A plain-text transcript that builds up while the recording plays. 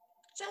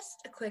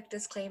Just a quick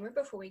disclaimer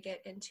before we get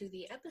into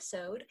the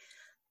episode.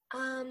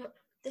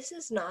 This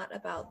is not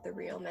about the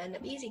real men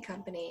of Easy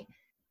Company.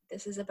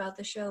 This is about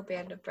the show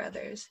Band of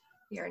Brothers.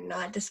 We are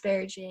not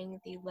disparaging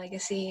the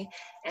legacy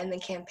and the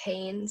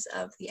campaigns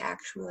of the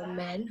actual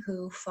men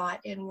who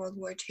fought in World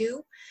War II.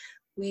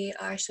 We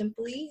are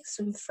simply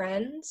some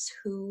friends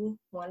who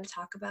want to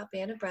talk about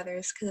Band of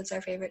Brothers because it's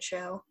our favorite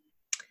show.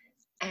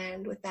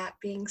 And with that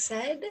being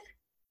said,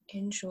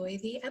 enjoy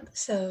the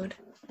episode.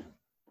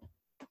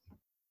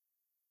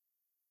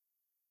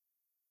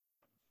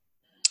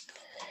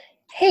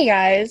 Hey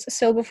guys,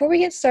 so before we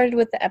get started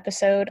with the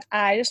episode,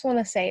 I just want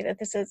to say that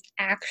this is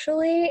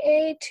actually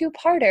a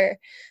two-parter.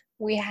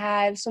 We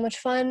had so much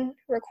fun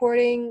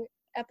recording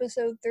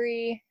episode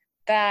 3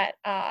 that,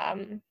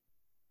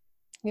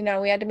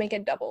 we had to make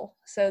it double.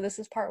 So this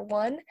is part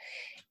 1,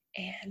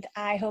 and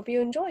I hope you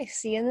enjoy.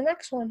 See you in the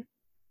next one.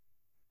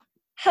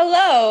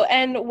 Hello,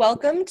 and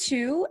welcome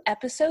to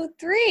episode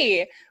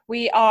 3.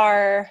 We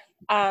are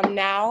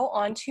now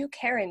on to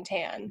Karen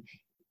Tan,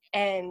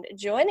 and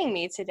joining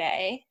me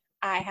today,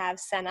 I have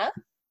Senna.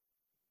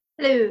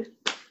 Hello.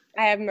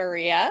 I have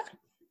Maria.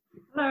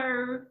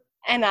 Hello.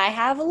 And I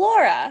have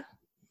Laura.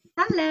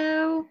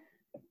 Hello.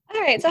 All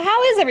right, so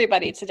how is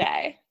everybody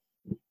today?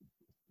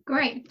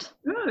 Great.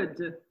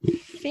 Good.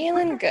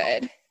 Feeling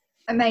good.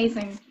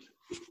 Amazing.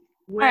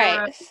 We're All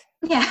right.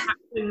 Yeah.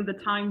 tackling the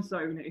time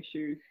zone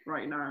issue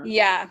right now.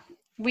 Yeah.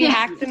 We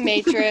hacked the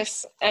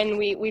Matrix, and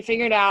we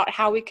figured out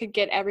how we could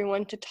get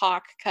everyone to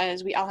talk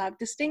because we all have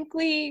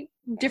distinctly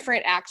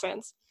different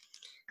accents.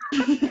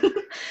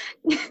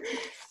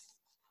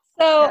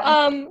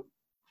 So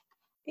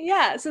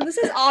this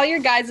is all your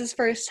guys'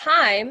 first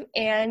time,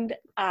 and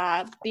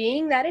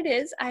being that it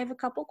is, I have a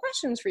couple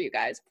questions for you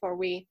guys before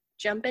we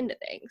jump into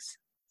things.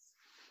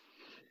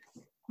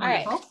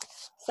 Wonderful. All right,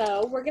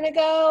 so we're gonna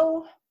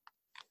go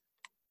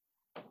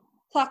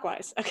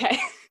clockwise. Okay.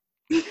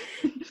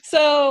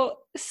 So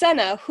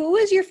Senna, who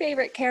is your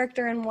favorite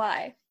character and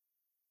why?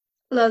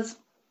 Luz,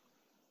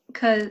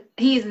 because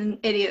he's an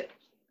idiot.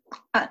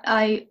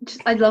 I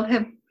love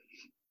him.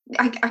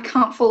 I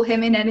can't fault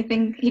him in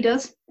anything he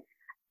does.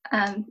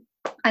 And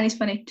he's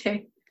funny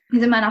too.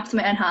 He's a man after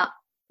my own heart.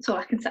 That's all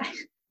I can say.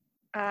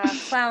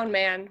 Clown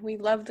man. We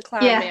love the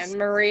clown man.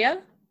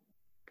 Maria?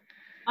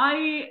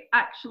 I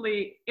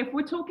actually, if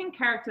we're talking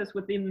characters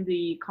within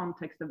the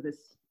context of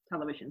this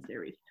television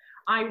series,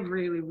 I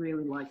really,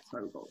 really like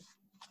Sobel.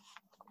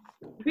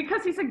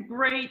 Because he's the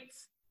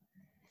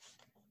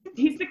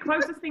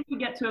closest thing you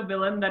get to a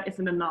villain that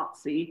isn't a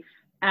Nazi.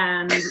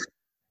 And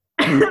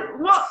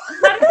what?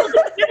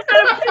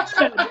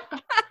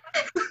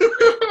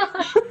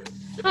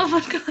 Oh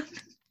my god.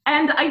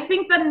 And I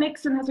think that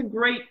Nixon has a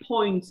great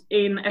point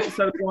in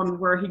episode 1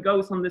 where he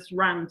goes on this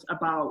rant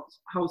about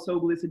how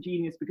Sobel is a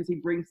genius because he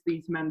brings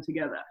these men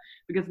together.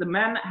 Because the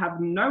men have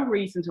no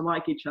reason to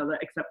like each other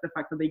except the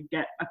fact that they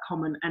get a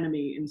common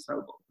enemy in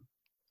Sobel.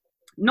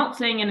 Not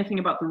saying anything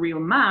about the real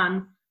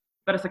man,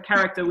 but as a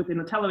character within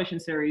a television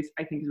series,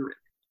 I think he's really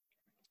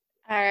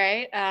All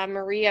right,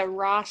 Maria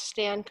Ross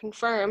stand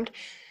confirmed.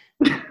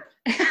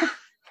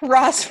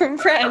 Ross from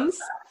Friends.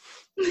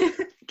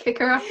 Kick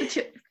her off the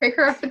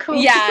court.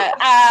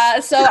 Yeah.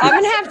 So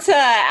I'm gonna have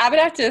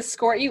to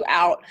escort you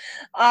out.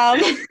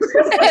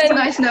 It's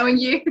nice knowing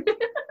you.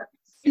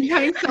 I'm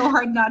trying so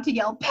hard not to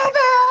yell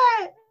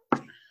pivot.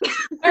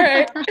 All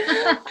right.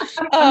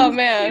 Oh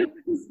man.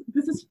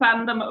 This is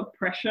fandom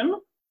oppression.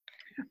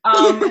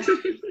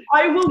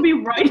 I will be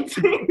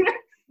writing.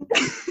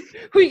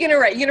 Who are you gonna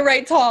write? You gonna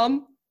write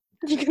Tom?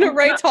 You gonna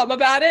write Tom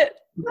about it?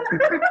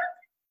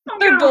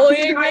 They're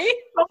bullying me.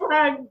 Tom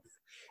Hanks.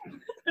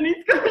 And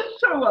he's gonna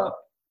show up.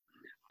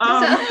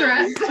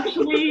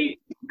 Actually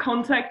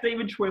contact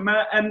David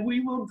Schwimmer and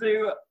we will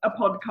do a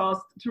podcast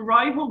to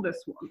rival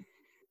this one.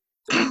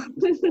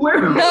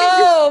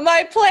 No,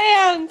 my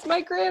plans,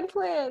 my grand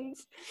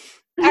plans.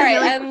 All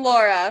right, and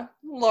Laura.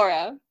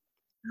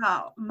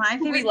 Oh, my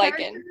favorite we like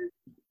character? it.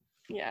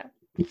 Yeah.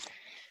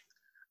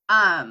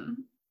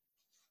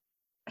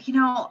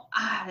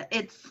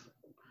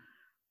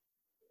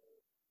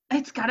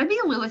 It's gotta be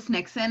Lewis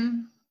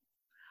Nixon.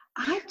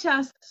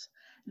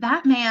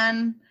 That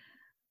man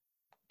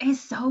is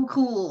so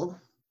cool.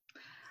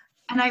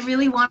 And I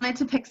really wanted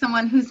to pick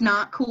someone who's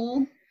not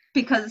cool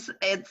because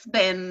it's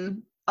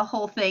been a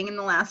whole thing in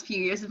the last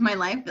few years of my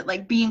life that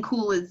like being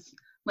cool is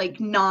like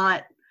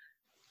not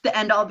the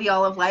end all be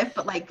all of life,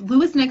 but like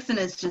Lewis Nixon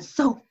is just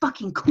so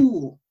fucking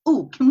cool.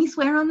 Ooh, can we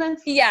swear on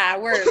this? Yeah,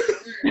 we're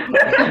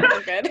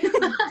good.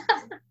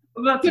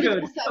 That's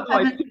good.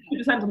 Otherwise,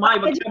 50% of my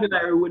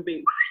vocabulary would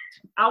be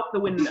out the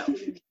window.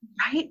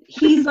 Right?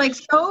 He's like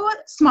so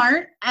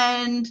smart,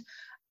 and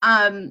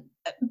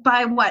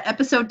by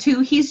episode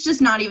 2, he's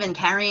just not even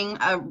carrying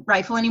a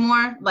rifle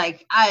anymore.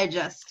 Like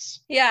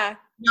Yeah.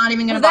 Not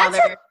even gonna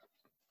bother.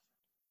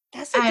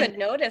 That's a good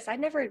notice. I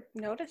never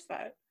noticed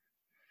that.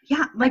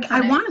 Yeah, like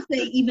I want to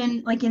say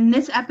even like in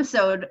this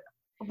episode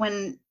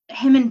when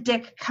him and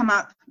Dick come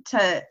up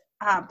to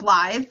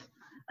Blythe,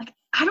 like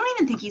I don't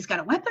even think he's got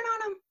a weapon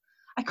on him.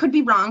 I could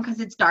be wrong because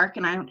it's dark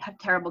and I don't have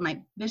terrible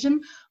night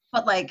vision,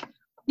 but like,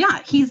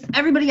 yeah,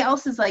 everybody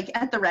else is like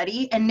at the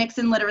ready, and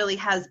Nixon literally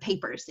has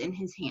papers in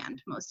his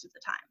hand most of the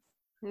time.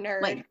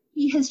 Nerd. Like,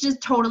 he has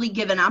just totally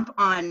given up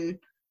on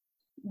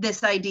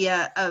this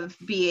idea of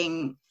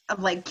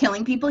like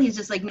killing people. He's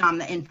just like, no, I'm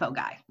the info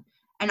guy.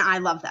 And I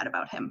love that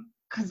about him,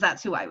 because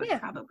that's who I would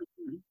probably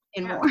be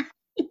in war.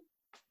 I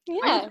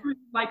Yeah. just really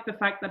like the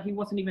fact that he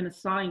wasn't even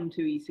assigned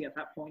to EC at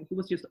that point. He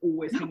was just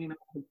always hanging out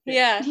with kids.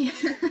 Yeah.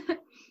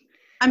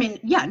 I mean,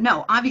 yeah,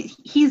 no,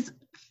 obviously he's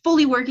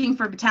fully working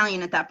for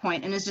Battalion at that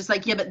point, and is just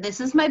like, yeah, but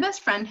this is my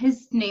best friend.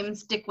 His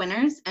name's Dick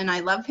Winters, and I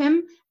love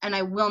him, and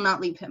I will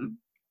not leave him.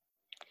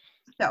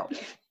 So,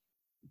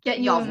 Get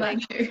you Y'all on my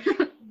show.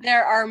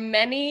 There are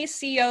many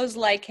COs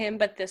like him,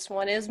 but this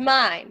one is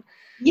mine.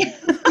 yeah.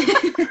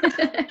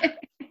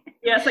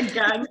 He has a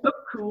gang of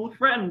cool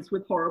friends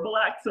with horrible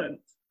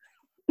accents.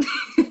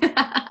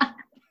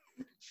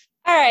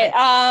 All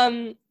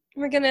right.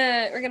 We're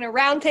gonna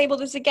round table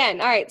this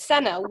again. All right,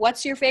 Senna,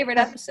 what's your favorite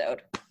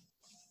episode?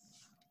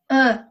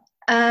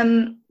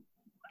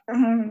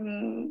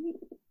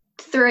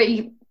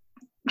 3.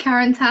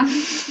 Karen Tam.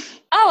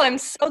 Oh, I'm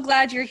so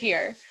glad you're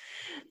here.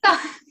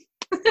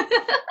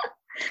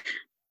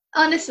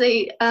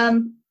 Honestly, I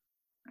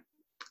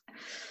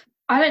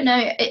don't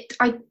know. It's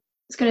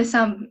going to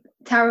sound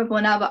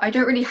terrible now, but I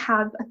don't really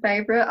have a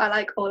favorite. I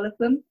like all of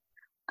them,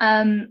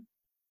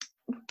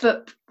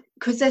 but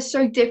because they're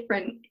so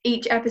different,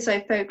 each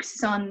episode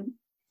focuses on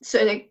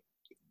sort of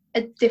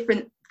a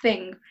different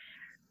thing.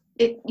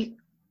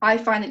 I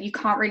find that you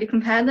can't really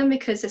compare them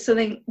because there's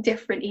something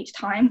different each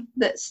time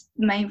that's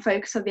the main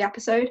focus of the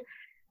episode,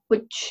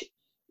 which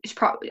is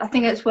probably, I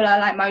think that's what I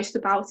like most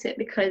about it,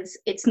 because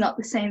it's not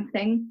the same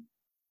thing.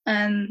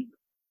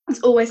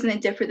 It's always something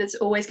different that's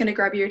always going to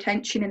grab your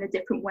attention in a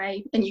different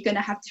way, and you're going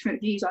to have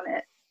different views on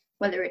it,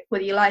 whether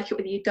you like it,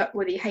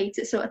 whether you hate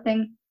it, sort of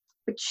thing,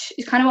 which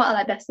is kind of what I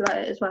like best about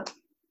it as well.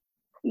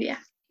 Yeah.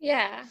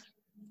 Yeah,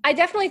 I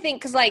definitely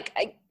think because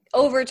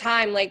over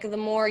time, like the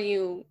more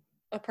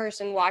a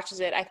person watches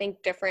it, I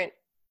think different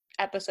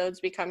episodes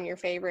become your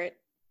favorite.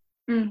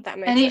 That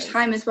makes and each sense.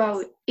 time as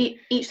well,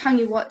 each time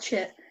you watch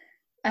it,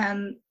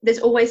 there's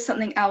always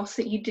something else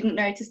that you didn't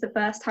notice the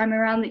first time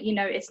around that you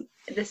notice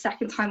the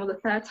second time or the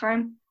third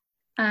time.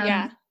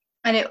 And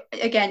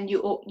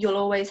you'll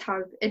always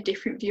have a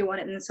different view on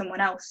it than someone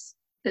else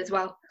as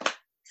well.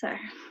 So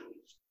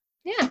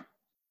Yeah.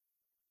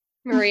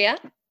 Maria?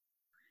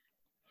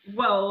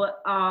 Well,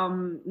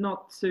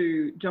 not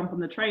to jump on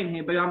the train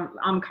here, but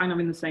I'm kind of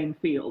in the same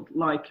field.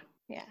 Like,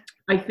 Yeah.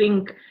 I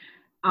think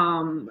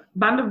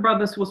Band of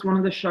Brothers was one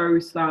of the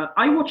shows that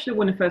I watched it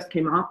when it first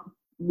came out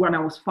when I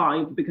was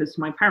 5, because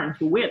my parents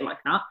were weird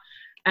like that,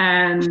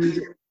 and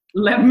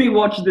let me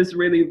watch this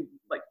really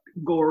like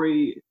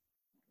gory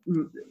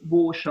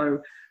war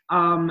show.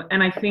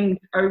 And I think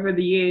over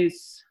the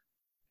years,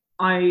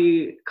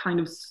 I kind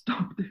of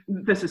stopped,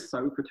 this is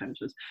so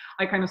pretentious,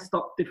 I kind of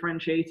stopped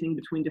differentiating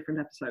between different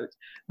episodes.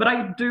 But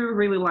I do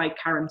really like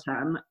Karen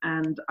Tan,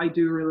 and I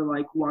do really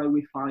like Why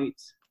We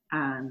Fight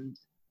and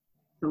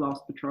The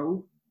Last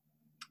Patrol,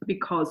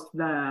 because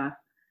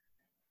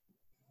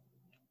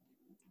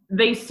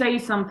they say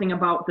something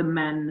about the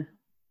men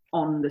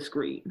on the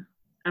screen,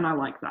 and I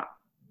like that.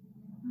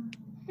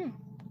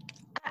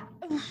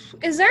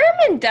 Is there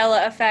a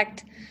Mandela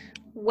effect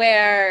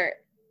where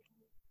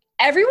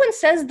everyone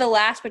says The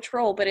Last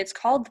Patrol, but it's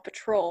called The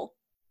Patrol?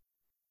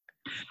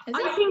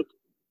 I think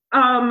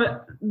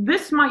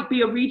this might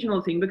be a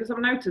regional thing, because I've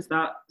noticed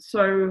that.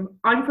 So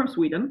I'm from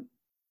Sweden,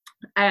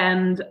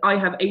 and I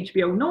have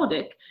HBO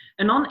Nordic,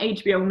 and on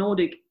HBO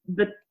Nordic,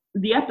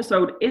 the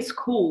episode is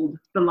called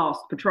The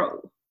Last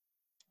Patrol.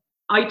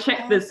 I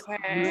checked this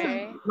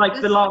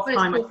like the last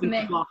time, I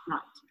think last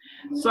night.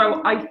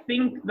 So I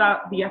think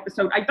that the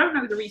episode, I don't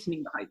know the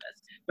reasoning behind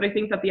this, but I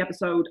think that the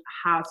episode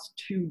has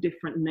 2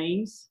 different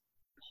names,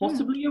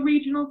 possibly a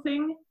regional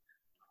thing.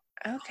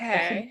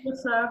 Okay. A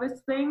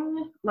service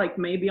thing, like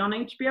maybe on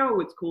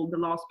HBO it's called The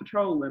Last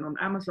Patrol, and on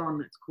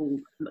Amazon it's called,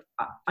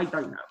 I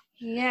don't know.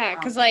 Yeah,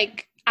 because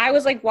I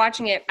was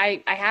watching it,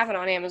 I have it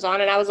on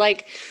Amazon, and I was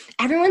like,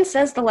 everyone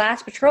says The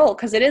Last Patrol,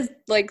 because it is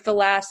like the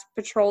last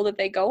patrol that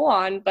they go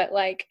on, but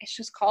it's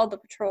just called The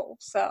Patrol.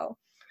 So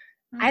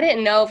I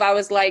didn't know if I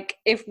was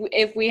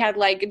if we had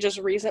just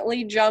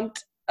recently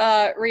jumped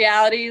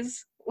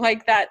realities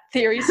like that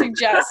theory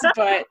suggests,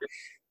 but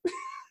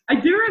I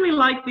do really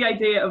like the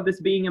idea of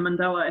this being a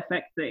Mandela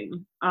effect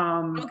thing.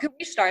 Could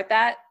we start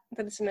that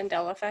it's a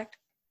Mandela effect?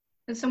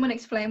 Can someone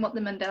explain what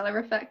the Mandela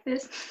effect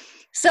is?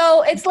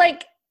 So it's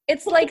like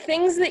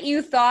things that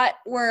you thought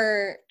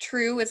were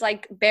true is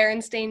like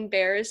Berenstain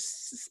Bears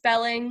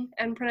spelling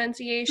and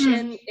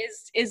pronunciation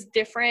is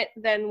different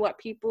than what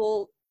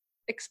people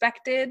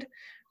expected,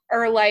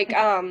 or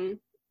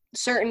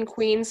certain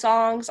Queen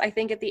songs. I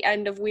think at the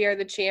end of We Are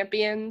the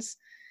Champions,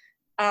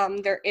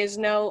 there is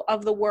no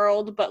of the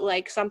world, but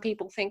some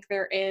people think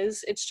there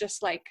is. It's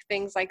just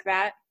things like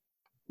that.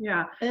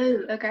 Yeah.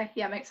 Oh, okay.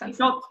 Yeah, makes sense.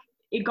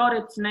 It got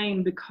its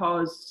name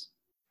because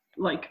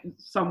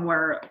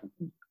somewhere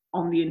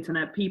on the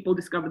internet, people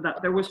discovered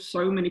that there were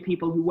so many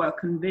people who were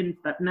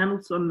convinced that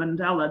Nelson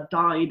Mandela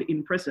died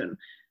in prison,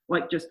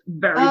 like just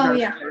very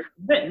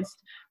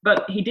convinced.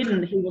 But he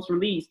didn't. He was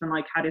released and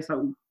like had his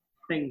own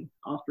thing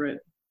after it,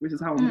 which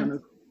is how I'm gonna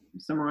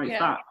summarize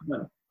that.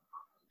 But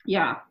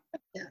yeah.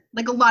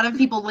 Like a lot of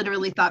people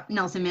literally thought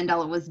Nelson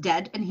Mandela was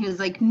dead, and he was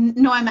like,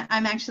 "No, I'm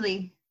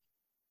actually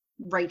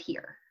right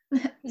here."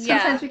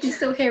 Sometimes we can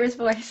still hear his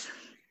voice.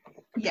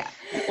 Yeah.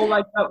 Or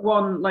like that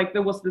one, like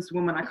there was this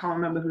woman, I can't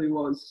remember who it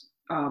was,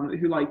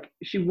 who like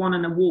she won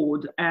an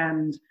award,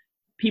 and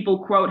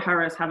people quote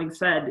her as having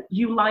said,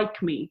 "You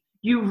like me,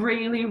 you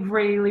really,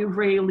 really,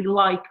 really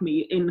like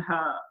me," in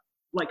her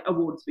like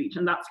award speech,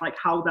 and that's like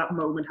how that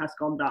moment has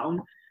gone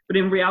down. But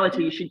in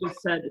reality, she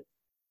just said,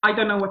 "I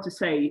don't know what to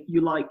say,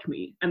 you like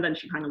me," and then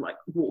she kind of like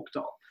walked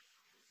off.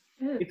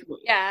 It's weird.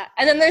 Yeah,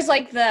 and then there's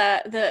like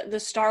the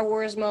Star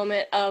Wars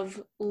moment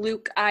of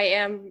Luke, I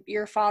am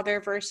your father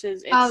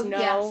versus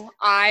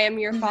I am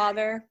your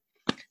father.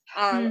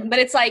 But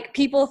it's like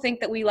people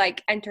think that we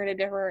like entered a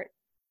different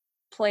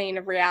plane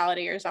of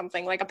reality or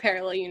something, like a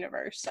parallel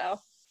universe. So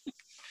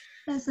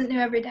that's something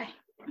new every day.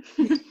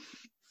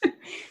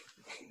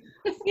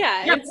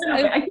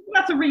 I think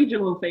that's a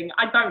regional thing.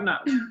 I don't know.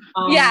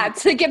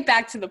 To get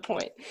back to the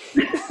point.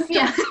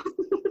 Yeah.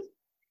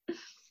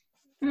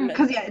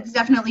 Because it's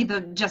definitely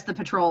just the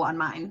patrol on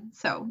mine.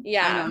 So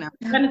I don't know.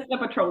 Then it's the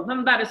patrol.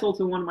 Then that is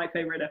also one of my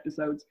favorite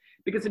episodes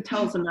because it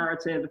tells a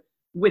narrative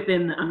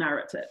within a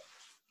narrative.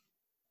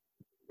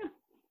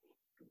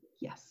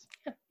 Yes.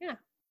 Yeah.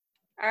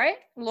 All right,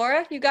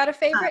 Laura, you got a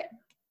favorite?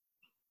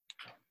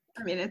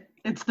 I mean,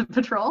 it's the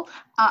patrol.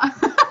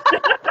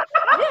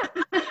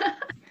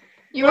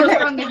 You were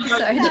wrong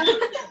episode.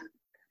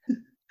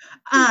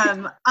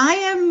 I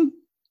am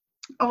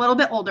a little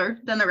bit older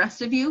than the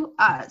rest of you,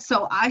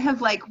 so I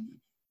have like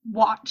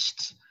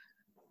watched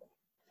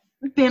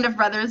Band of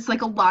Brothers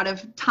like a lot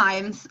of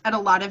times at a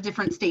lot of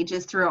different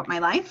stages throughout my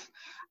life,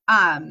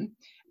 and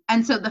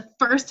so the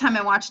first time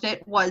I watched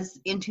it was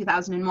in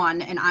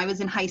 2001, and I was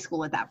in high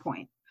school at that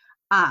point.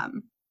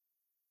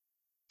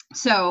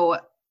 So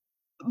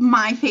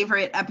my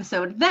favorite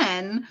episode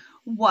then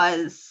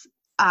was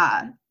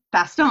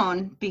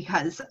Bastogne,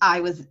 because I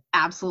was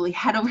absolutely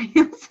head over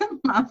heels in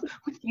love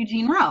with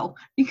Eugene Rowe,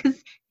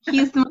 because he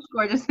is the most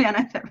gorgeous man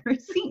I've ever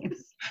seen.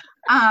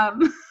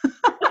 That's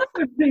a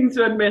good thing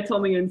to admit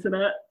on the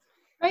internet.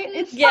 Right?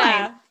 It's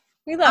fine.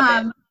 We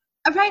love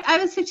it. Right? I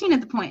was 15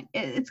 at the point.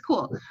 It's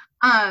cool.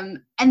 And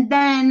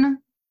then,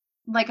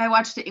 like, I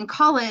watched it in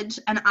college,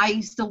 and I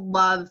used to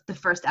love the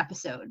first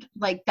episode.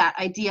 Like, that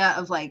idea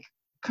of, like,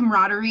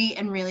 camaraderie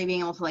and really being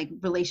able to like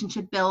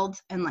relationship build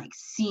and like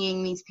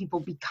seeing these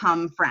people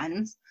become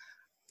friends,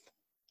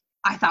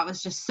 I thought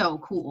was just so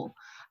cool.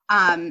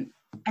 And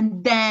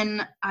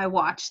then I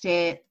watched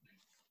it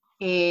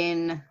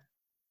in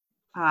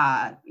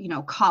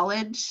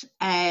college,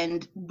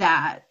 and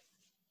that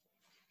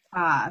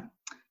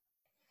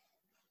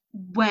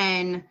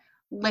when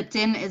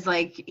Lipton is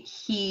like,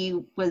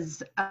 he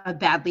was a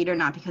bad leader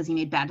not because he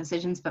made bad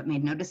decisions but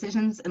made no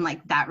decisions, and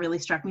like that really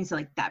struck me, so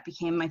like that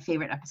became my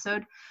favorite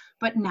episode.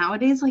 But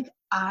nowadays, like,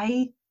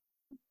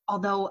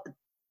 although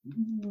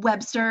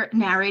Webster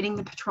narrating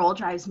the patrol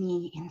drives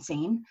me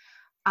insane,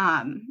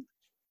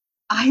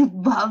 I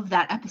love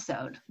that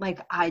episode. Like,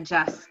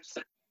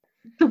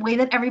 the way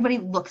that everybody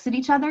looks at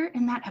each other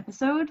in that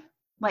episode,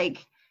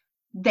 like,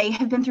 they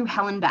have been through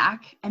hell and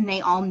back and they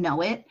all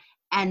know it.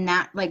 And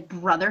that, like,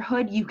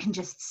 brotherhood, you can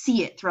just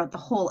see it throughout the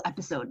whole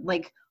episode.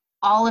 Like,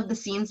 all of the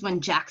scenes when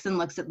Jackson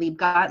looks at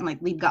Liebgott and, like,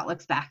 Liebgott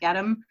looks back at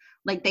him,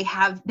 like, they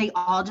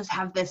all just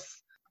have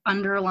this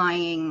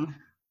underlying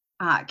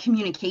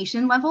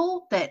communication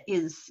level that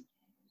is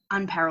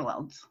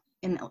unparalleled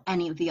in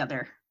any of the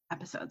other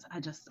episodes.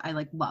 I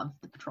like, love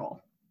the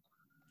patrol.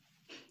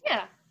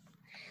 Yeah.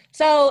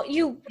 So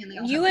you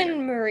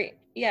and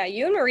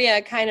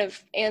Maria kind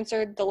of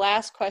answered the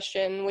last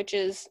question, which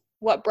is,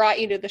 what brought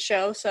you to the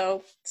show?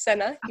 So,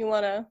 Senna, you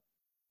want to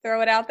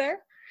throw it out there?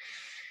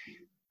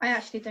 I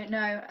actually don't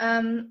know.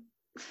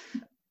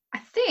 I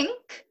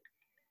think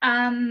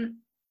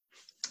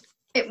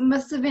it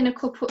must have been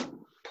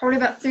probably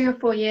about 3 or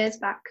 4 years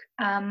back.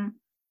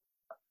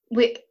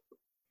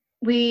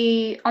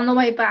 We on the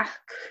way back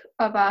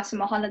of our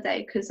summer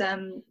holiday, because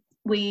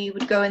we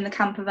would go in the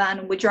camper van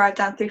and we'd drive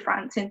down through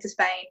France into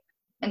Spain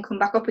and come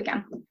back up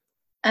again.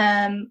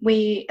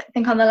 I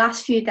think on the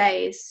last few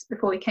days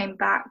before we came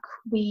back,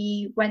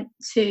 we went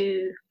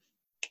to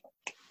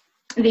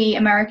the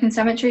American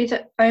cemeteries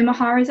at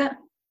Omaha, is it?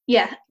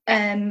 Yeah,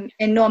 in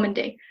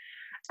Normandy.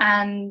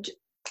 And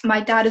my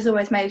dad has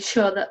always made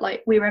sure that,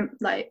 like, we were,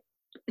 like,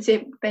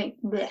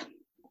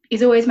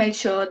 he's always made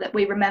sure that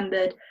we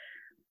remembered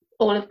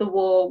all of the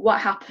war, what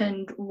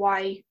happened,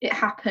 why it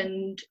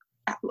happened,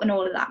 and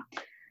all of that.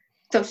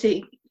 So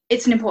obviously,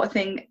 it's an important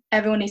thing.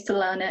 Everyone needs to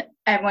learn it.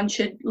 Everyone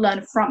should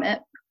learn from it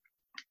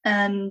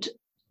and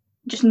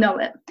just know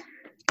it.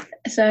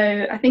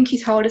 So I think he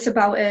told us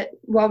about it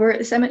while we were at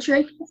the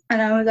cemetery,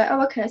 and I was like,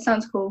 oh, okay,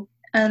 sounds cool.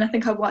 And I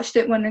think I watched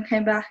it when I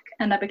came back,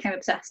 and I became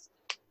obsessed.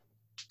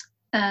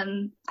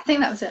 I think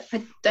that was it.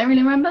 I don't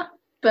really remember,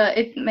 but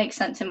it makes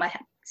sense in my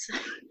head. So.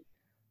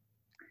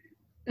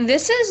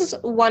 This is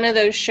one of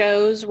those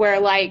shows where,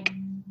 like,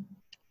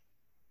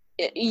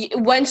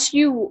 once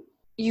you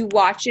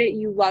watch it,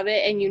 you love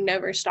it, and you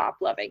never stop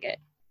loving it.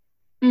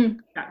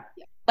 Yeah.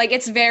 Like,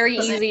 it's very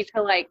easy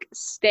to, like,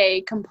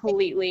 stay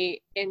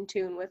completely in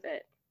tune with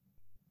it.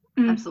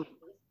 Absolutely.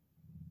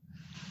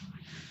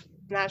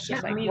 And that's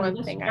just, like, I mean, one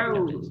this thing I've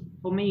show, noticed.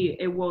 for me,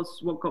 it was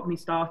what got me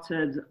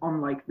started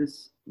on, like,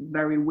 this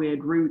very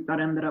weird route that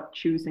ended up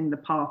choosing the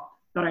path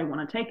that I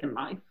want to take in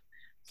life.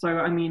 So,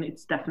 I mean,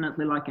 it's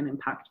definitely, like, an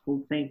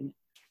impactful thing.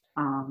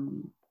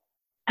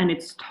 And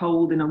it's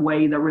told in a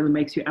way that really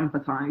makes you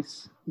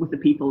empathize with the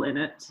people in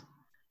it.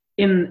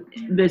 In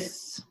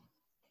this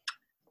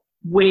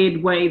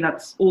weird way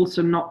that's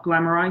also not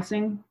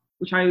glamorizing,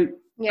 which I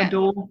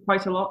adore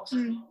quite a lot.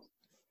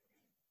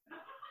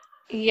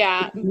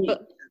 Yeah,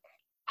 but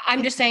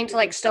I'm just saying to,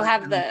 like, still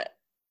have the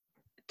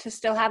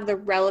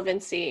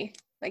relevancy,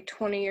 like,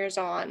 20 years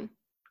on.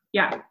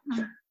 Yeah.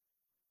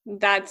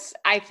 That's,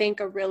 I think,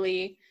 a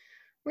really,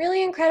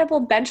 really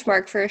incredible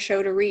benchmark for a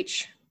show to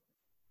reach,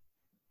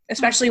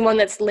 especially one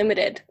that's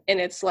limited in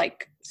its,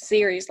 like,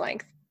 series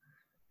length.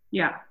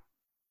 Yeah.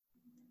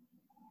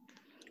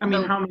 I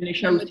mean, how many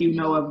shows do you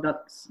know of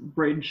that's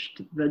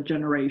bridged the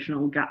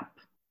generational gap?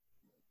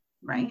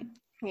 Right.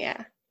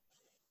 Yeah.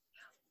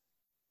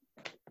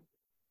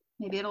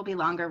 Maybe it'll be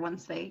longer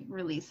once they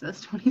release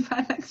those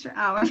 25 extra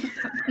hours.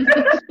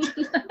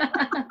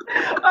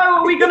 Oh,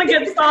 are we going to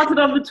get started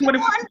on the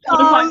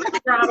 25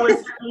 extra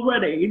hours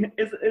already?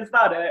 Is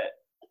that it?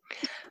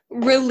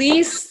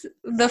 Release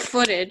the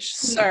footage,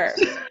 sir.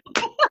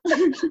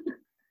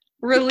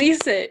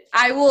 Release it.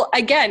 I will,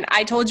 again,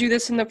 I told you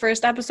this in the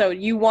first episode.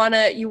 You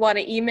wanna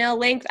email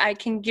link? I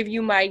can give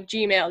you my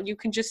Gmail. You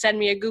can just send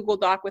me a Google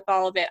Doc with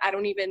all of it. I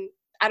don't need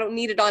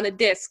it on a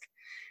disc.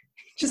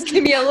 Just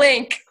give me a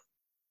link.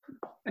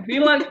 I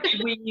feel like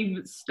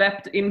we've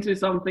stepped into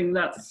something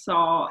that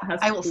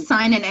I will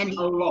sign an NDA.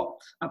 a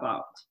lot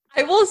about.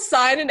 I will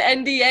sign an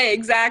NDA,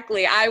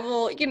 exactly. I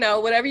will,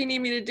 whatever you need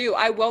me to do.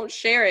 I won't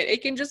share it.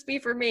 It can just be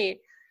for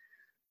me.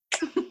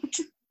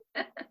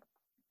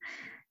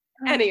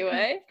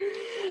 Anyway.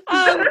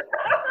 To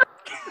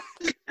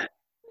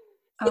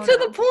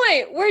the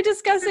point, we're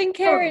discussing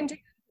Karen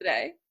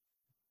today.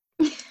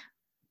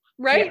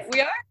 Right? Yes. We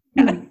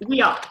are?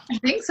 We are. I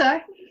think so.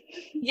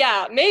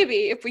 Yeah,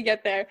 maybe if we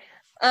get there.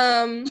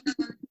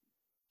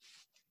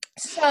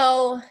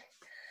 So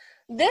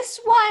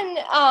this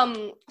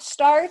one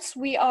starts,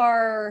 we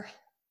are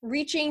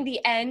reaching the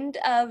end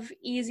of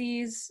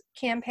Easy's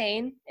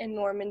campaign in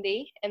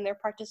Normandy and their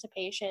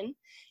participation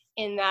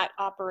in that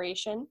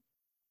operation.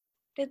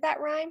 Did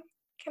that rhyme?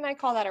 Can I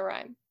call that a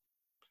rhyme?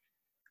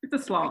 It's a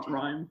slant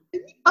rhyme.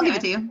 I'll give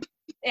it to you.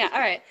 Yeah, all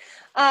right.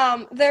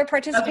 Their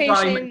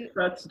participation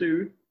Let's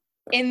do.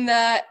 in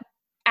the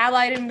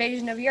Allied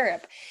invasion of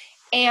Europe.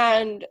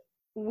 And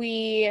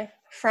we,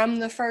 from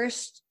the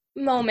first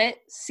moment,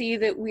 see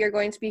that we are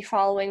going to be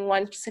following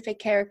one specific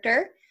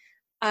character,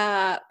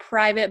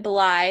 Private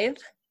Blythe,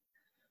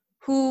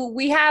 who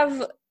we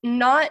have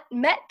not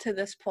met to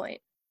this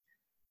point.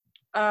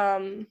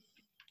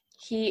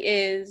 He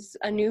is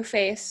a new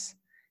face,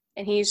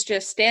 and he's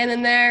just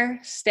standing there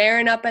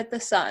staring up at the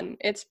sun.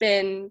 It's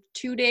been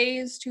 3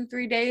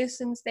 days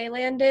since they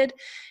landed,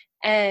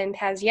 and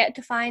has yet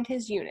to find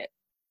his unit.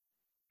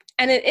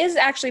 And it is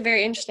actually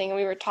very interesting.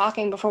 We were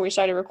talking before we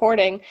started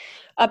recording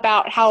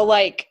about how,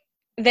 like,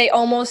 they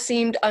almost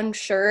seemed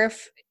unsure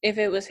if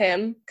it was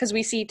him, because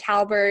we see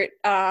Talbert,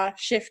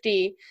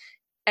 Shifty,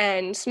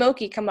 and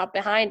Smokey come up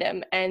behind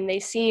him, and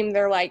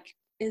they're like,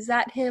 is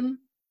that him?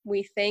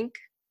 We think.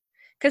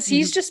 Because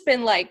he's just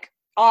been, like,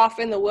 off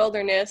in the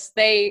wilderness.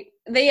 They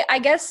I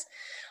guess,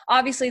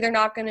 obviously they're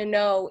not going to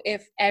know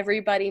if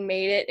everybody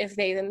made it, if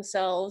they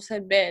themselves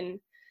had been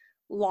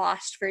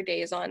lost for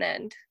days on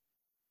end.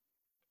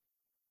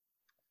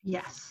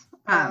 Yes.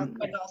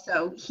 But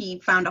also he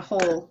found a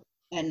hole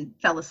and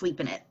fell asleep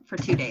in it for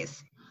 2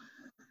 days.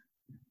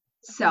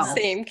 So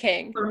Same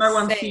king. So no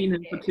one's Same seen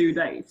him for 2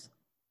 days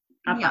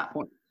at that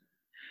point.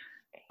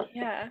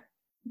 Yeah.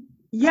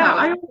 Yeah, so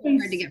I it's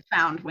always, hard to get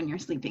found when you're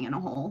sleeping in a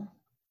hole.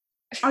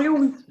 I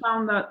always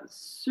found that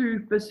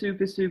super,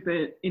 super,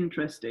 super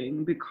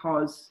interesting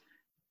because,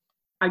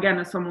 again,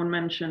 as someone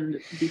mentioned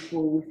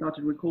before we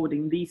started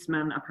recording, these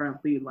men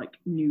apparently, like,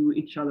 knew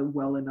each other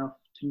well enough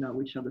to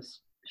know each other's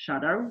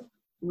shadow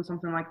or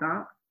something like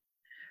that.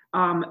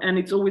 And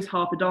it's always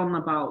harped on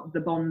about the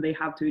bond they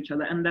have to each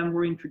other. And then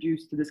we're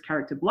introduced to this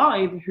character,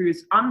 Blythe, who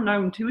is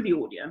unknown to the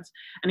audience.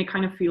 And it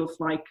kind of feels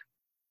like,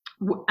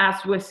 as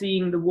we're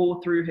seeing the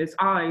war through his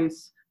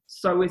eyes,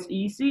 so is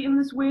Easy in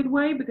this weird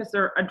way, because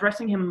they're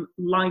addressing him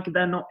like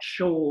they're not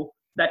sure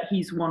that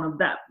he's one of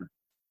them.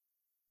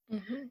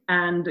 Mm-hmm.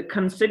 And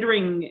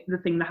considering the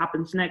thing that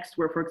happens next,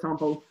 where, for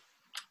example,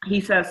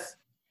 he says,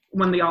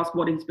 when they ask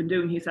what he's been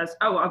doing, he says,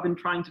 oh, I've been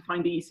trying to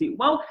find Easy.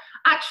 Well,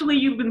 actually,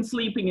 you've been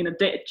sleeping in a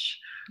ditch.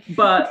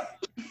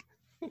 But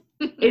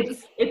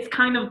it's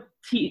kind of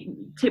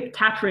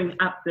tip-tattering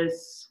at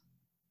this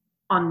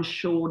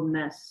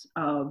unsureness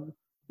of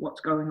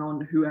what's going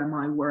on, who am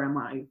I, where am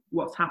I,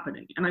 what's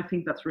happening. And I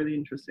think that's really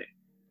interesting.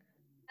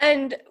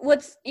 And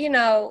what's,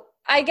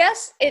 I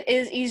guess it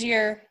is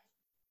easier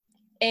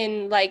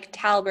in like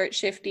Talbot,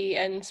 Shifty,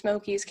 and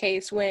Smokey's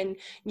case, when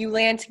you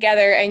land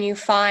together and you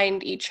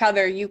find each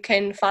other, you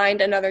can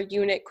find another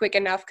unit quick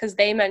enough, because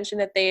they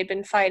mentioned that they had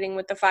been fighting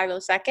with the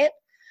 502nd,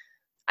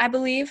 I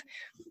believe.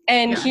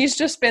 And he's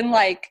just been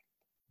like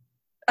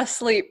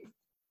asleep,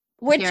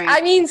 which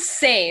I mean,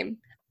 same.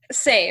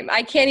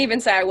 I can't even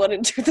say I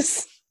wouldn't do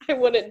this. I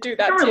wouldn't do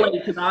that I too.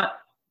 relate to that.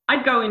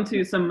 I'd go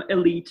into some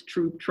elite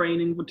troop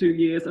training for 2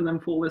 years and then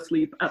fall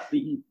asleep at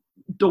the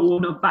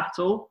dawn of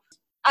battle.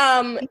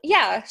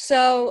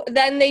 So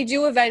then they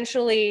do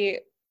eventually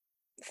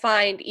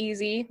find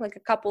Easy, like a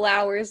couple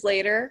hours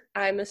later,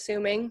 I'm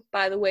assuming,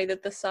 by the way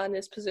that the sun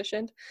is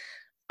positioned.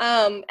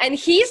 And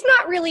he's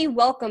not really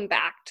welcomed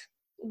back.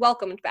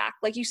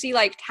 Like, you see,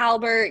 like,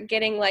 Talbot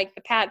getting, like,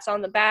 the pats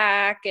on the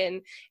back,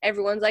 and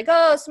everyone's like,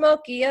 oh,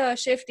 Smokey, oh,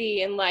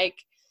 Shifty, and, like,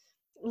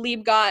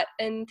 Liebgott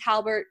and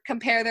Talbot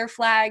compare their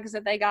flags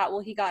that they got. Well,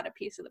 he got a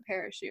piece of the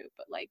parachute,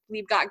 but, like,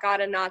 Liebgott got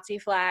a Nazi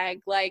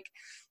flag. Like,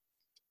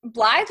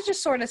 Blythe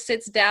just sort of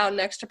sits down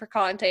next to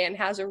Perconte and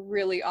has a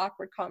really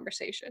awkward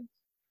conversation.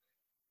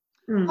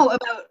 Oh,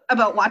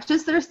 about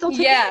watches that are still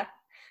ticking? Yeah.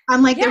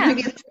 Unlike their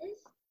previous,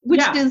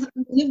 which is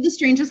one of the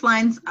strangest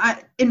lines,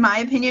 in my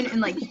opinion, in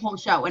like the whole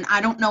show. And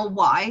I don't know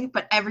why,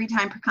 but every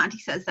time Perconte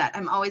says that,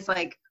 I'm always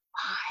like,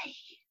 why?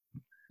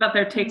 That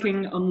they're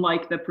ticking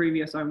unlike the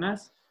previous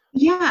owners.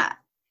 Yeah.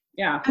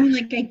 Yeah. I mean,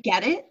 like, I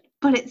get it,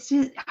 but it's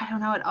just, I don't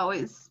know, it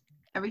always,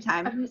 every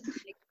time.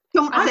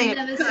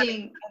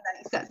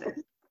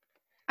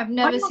 I've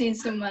never seen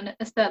someone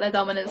assert their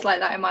dominance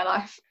like that in my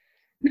life.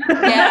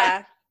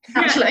 Yeah.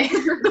 Actually.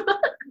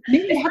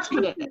 Maybe that's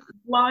what it is.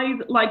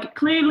 Blythe, like,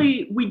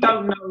 clearly we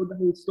don't know the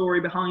whole story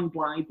behind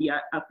Blythe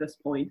yet at this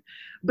point,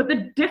 but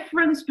the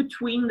difference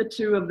between the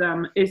two of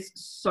them is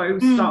so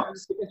stark,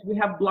 because we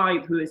have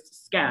Blythe, who is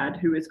scared,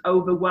 who is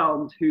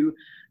overwhelmed, who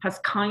has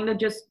kind of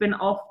just been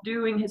off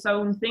doing his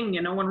own thing,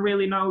 and no one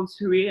really knows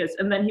who he is.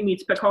 And then he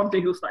meets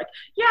Perconte, who's like,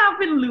 yeah, I've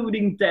been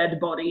looting dead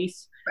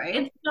bodies. Right.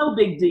 It's no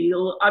big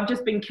deal. I've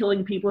just been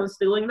killing people and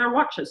stealing their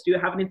watches. Do you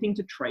have anything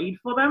to trade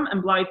for them?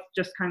 And Blythe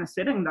just kind of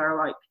sitting there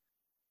like,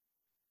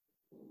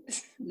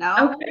 no.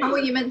 Okay. How are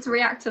you meant to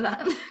react to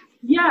that?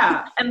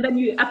 Yeah, and then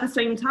you, at the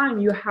same time,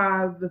 you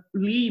have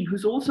Lieb,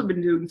 who's also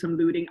been doing some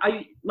looting.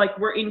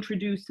 We're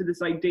introduced to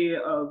this idea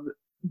of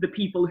the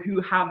people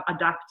who have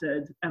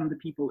adapted and the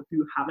people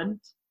who haven't.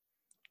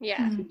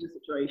 Yeah. To the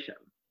situation.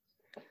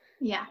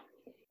 Yeah.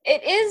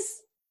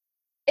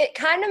 It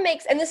kind of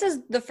makes, and this is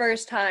the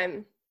first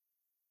time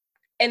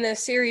in a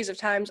series of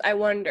times I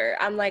wonder,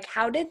 I'm like,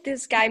 how did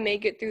this guy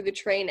make it through the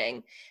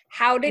training?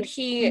 How did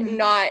he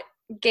not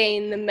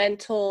gain the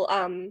mental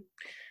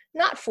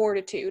not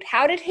fortitude,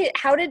 how did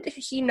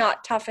he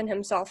not toughen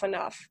himself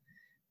enough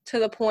to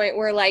the point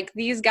where, like,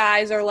 these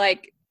guys are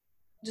like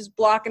just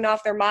blocking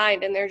off their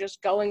mind and they're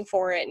just going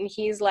for it, and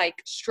he's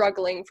like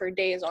struggling for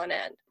days on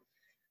end?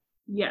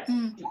 Yes.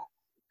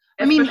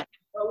 I mean,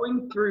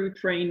 going through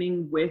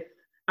training with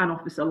an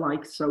officer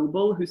like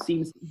Sobel, who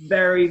seems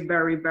very,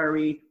 very,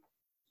 very,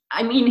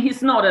 I mean,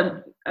 he's not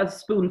a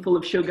spoonful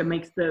of sugar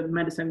makes the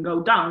medicine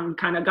go down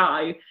kind of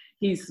guy.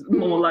 He's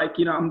more like,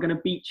 I'm going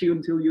to beat you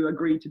until you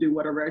agree to do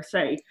whatever I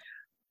say.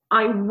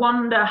 I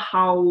wonder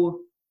how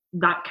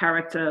that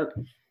character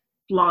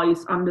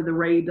flies under the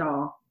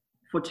radar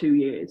for 2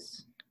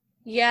 years.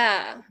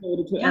 Yeah. In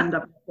order to end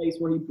up in a place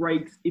where he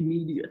breaks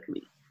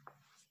immediately.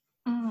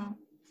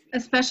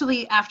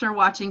 Especially after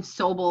watching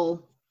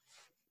Sobel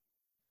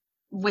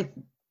with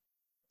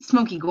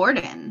Smokey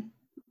Gordon,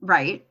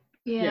 right?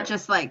 Yeah.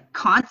 Just like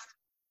constant.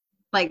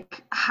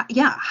 Like,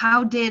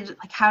 how did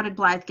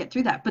Blythe get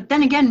through that? But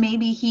then again,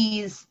 maybe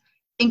he's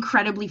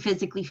incredibly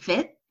physically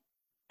fit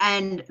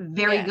and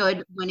very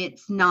good when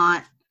it's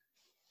not.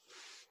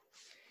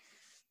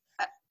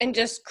 And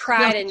just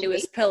cried into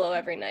his pillow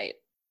every night.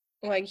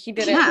 Like, he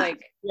didn't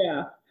like.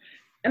 Yeah.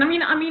 And I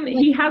mean,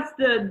 he has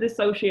the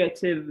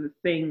dissociative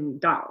thing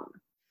down,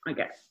 I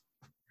guess.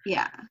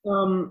 Yeah.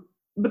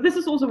 But this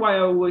is also why I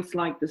always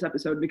like this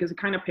episode, because it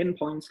kind of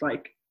pinpoints,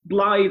 like,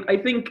 Blythe. I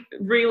think,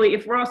 really,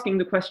 if we're asking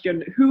the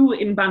question, who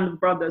in Band of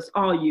Brothers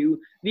are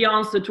you? The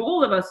answer to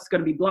all of us is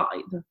going to be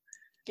Blythe.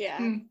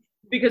 Yeah.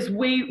 Because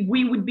we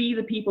would be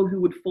the people who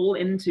would fall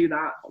into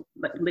that,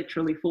 like,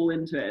 literally fall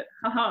into it.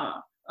 Haha,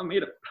 I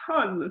made a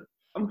pun.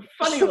 I'm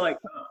funny like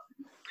that.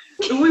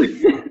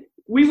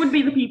 We would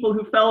be the people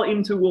who fell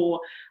into war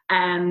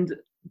and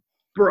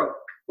broke,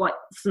 like,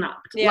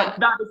 snapped. Yeah. Like,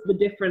 that is the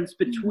difference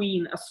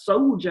between a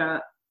soldier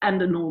and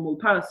a normal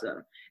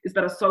person, is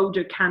that a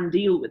soldier can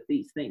deal with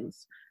these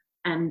things,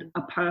 and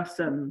a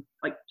person,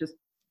 like just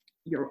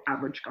your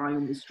average guy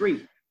on the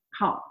street,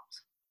 can't.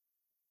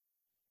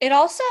 It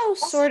also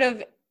sort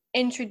of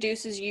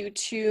introduces you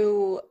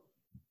to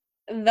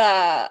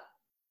the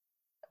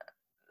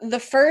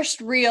first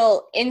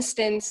real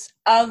instance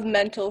of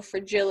mental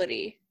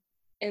fragility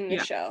in the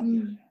show.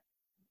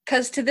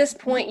 because to this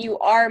point you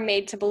are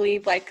made to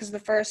believe, like, because the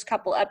first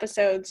couple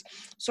episodes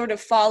sort of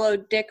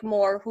followed Dick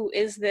Moore, who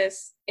is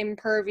this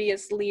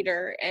impervious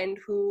leader and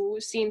who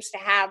seems to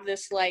have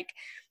this like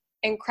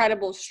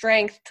incredible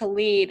strength to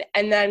lead,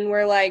 and then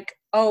we're like,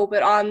 oh,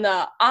 but on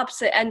the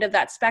opposite end of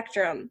that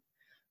spectrum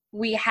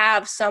we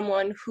have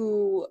someone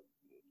who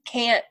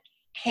can't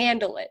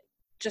handle it,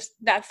 just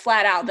that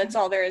flat out. That's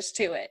all there is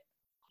to it.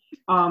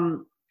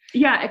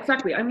 Yeah,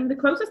 exactly. I mean, the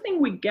closest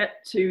thing we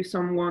get to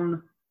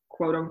someone,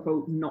 quote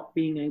unquote, not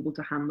being able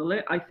to handle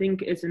it, I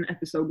think, is in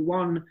episode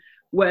 1,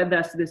 where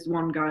there's this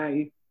one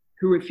guy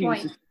who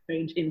refuses to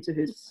change into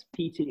his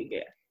PT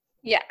gear.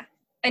 Yeah.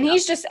 And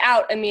he's just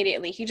out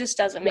immediately. He just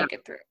doesn't make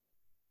it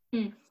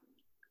through.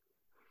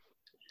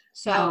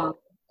 So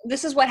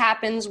this is what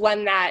happens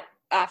when that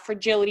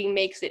fragility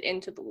makes it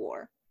into the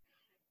war.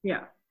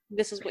 Yeah.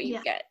 This is what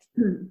you get.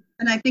 And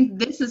I think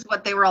this is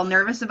what they were all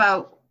nervous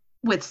about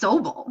with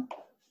Sobel,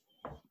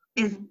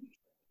 is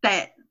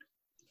that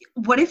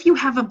what if you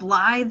have a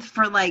Blythe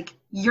for like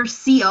your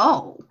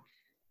CO?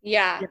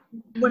 Yeah.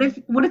 What if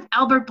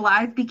Albert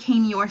Blythe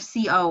became your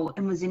CO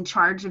and was in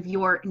charge of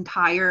your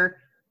entire,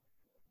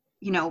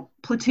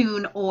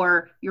 platoon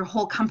or your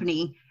whole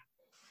company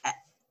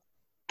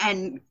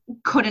and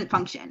couldn't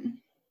function?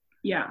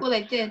 Yeah. Well,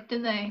 they did,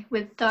 didn't they,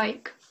 with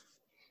Dyke?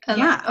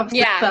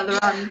 Yeah. Further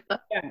on.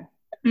 But...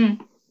 Yeah.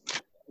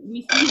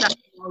 We see that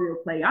scenario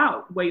play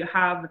out, where you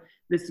have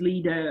this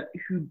leader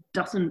who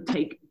doesn't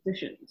take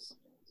decisions,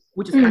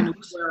 which is kind of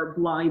where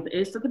Blythe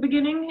is at the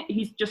beginning.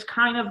 He's just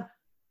kind of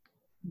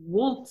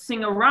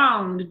waltzing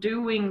around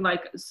doing,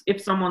 like,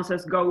 if someone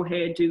says, go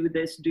here, do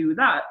this, do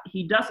that,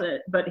 he does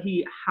it, but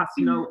he has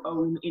no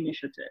own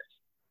initiative.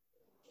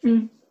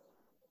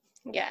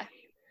 Yeah.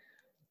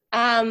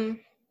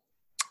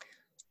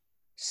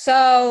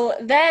 So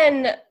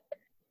then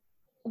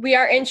we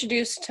are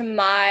introduced to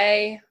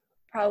my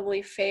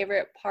probably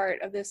favorite part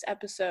of this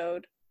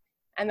episode,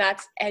 and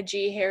that's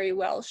edgy Harry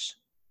Welsh.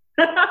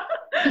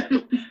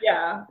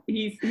 Yeah,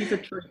 he's a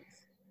treat.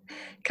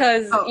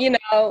 Because,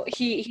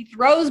 he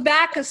throws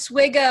back a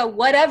swig of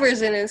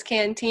whatever's in his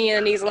canteen,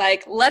 and he's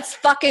like, let's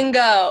fucking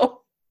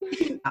go.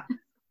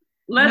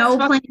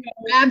 Playing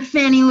grab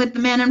Fanny with the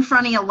man in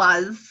front of you,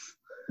 Luz.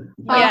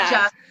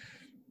 Yeah.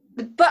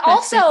 But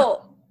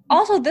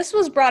also, this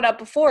was brought up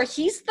before.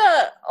 He's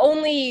the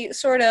only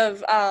sort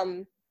of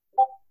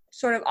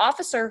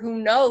officer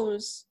who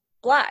knows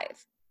Blythe.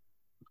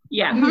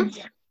 Yeah.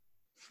 Mm-hmm.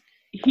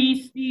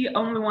 He's the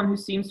only one who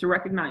seems to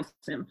recognize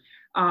him,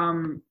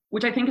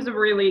 which I think is a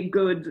really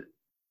good...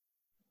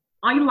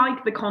 I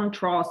like the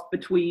contrast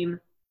between,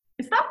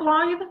 is that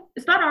Blythe?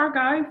 Is that our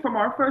guy from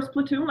our first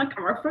platoon? Like,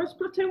 our first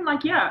platoon?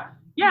 Like, yeah,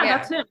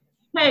 that's him.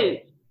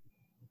 Hey,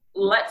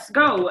 let's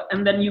go.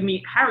 And then you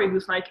meet Harry,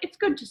 who's like, it's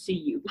good to see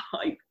you,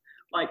 Blythe.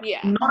 Like,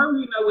 not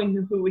only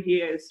knowing who he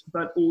is,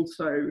 but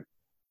also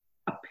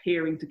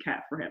appearing to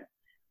care for him,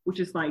 which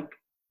is like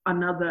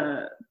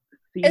another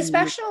theme.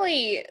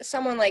 Especially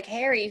someone like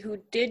Harry, who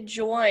did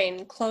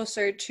join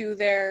closer to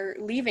their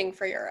leaving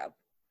for Europe.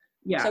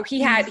 Yeah. So he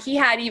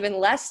had even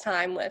less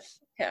time with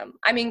him.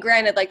 I mean,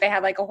 granted, like, they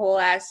had like a whole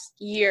ass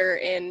year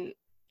in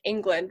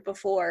England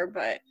before,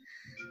 but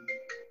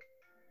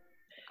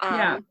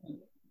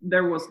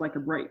there was like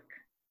a break.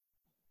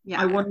 Yeah.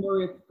 I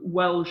wonder if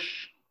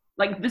Welsh,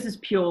 like, this is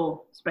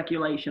pure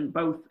speculation,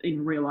 both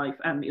in real life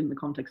and in the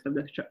context of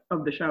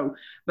the show,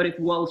 but if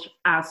Welsh,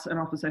 as an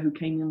officer who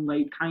came in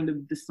late, kind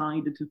of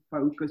decided to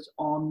focus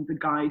on the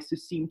guys who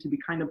seem to be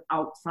kind of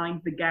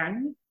outside the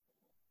gang,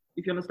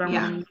 if you understand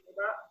what I mean by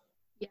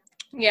that.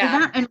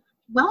 Yeah. And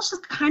Welsh is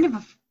kind of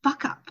a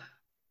fuck up.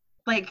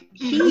 Like,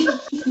 he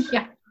he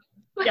got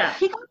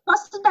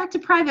busted back to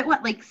private,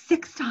 like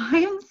 6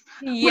 times?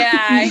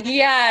 Yeah,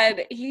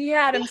 he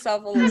had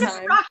himself a little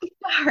time. Rocky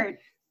start.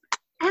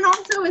 And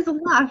also is a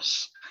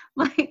lush.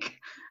 Like,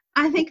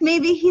 I think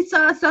maybe he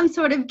saw some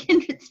sort of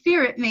kindred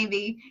spirit,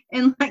 maybe,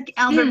 in like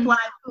Albert Blythe,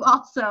 who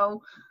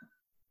also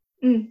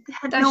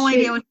had no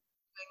idea what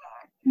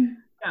he was doing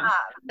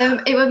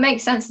there. It would make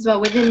sense as well,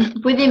 with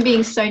him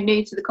being so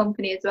new to the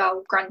company as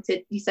well.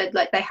 Granted, you said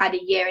like they had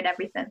a year and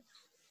everything,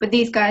 but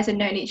these guys had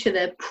known each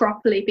other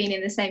properly, been in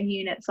the same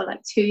unit for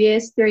like 2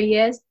 years, 3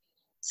 years.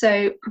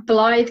 So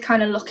Blythe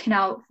kind of looking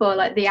out for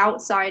like the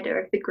outsider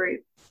of the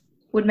group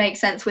would make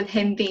sense, with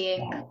him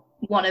being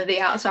one of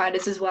the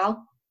outsiders as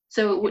well.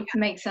 So it would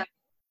make sense.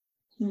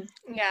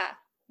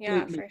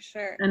 Yeah, for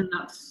sure. And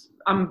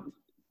I'm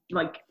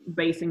like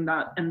basing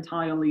that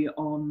entirely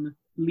on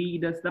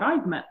leaders that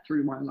I've met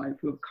through my life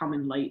who have come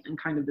in late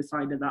and kind of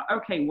decided that,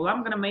 okay, well, I'm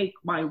going to make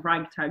my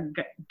ragtag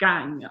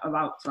gang of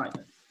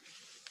outsiders.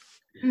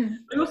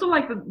 I also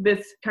like that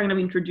this kind of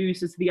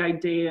introduces the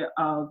idea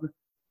of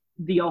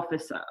the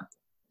officer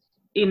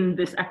in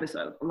this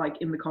episode, like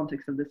in the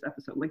context of this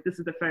episode. Like, this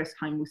is the first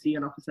time we see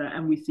an officer,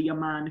 and we see a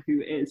man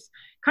who is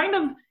kind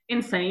of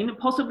insane,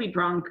 possibly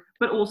drunk,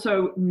 but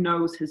also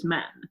knows his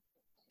men.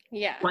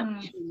 Yeah.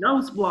 Like, he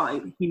knows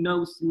Blythe, he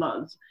knows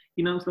Luz,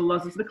 he knows that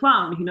Luz is the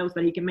clown, he knows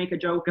that he can make a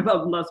joke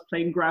about Luz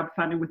playing grab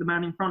Fanny with the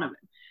man in front of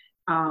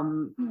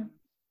him.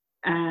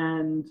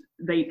 and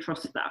they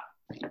trust that.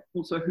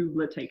 Also,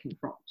 Hubler taking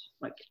front,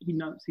 like he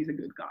knows he's a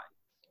good guy.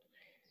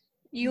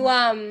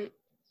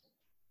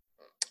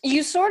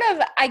 You sort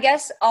of, I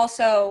guess,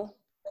 also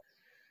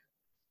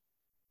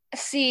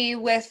see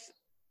with,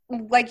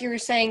 like you were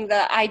saying,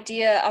 the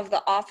idea of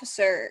the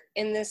officer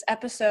in this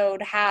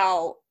episode,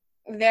 how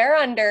they're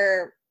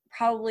under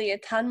probably a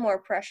ton more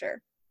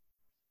pressure.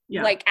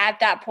 Yeah. Like at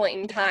that point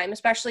in time,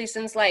 especially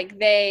since like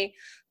they,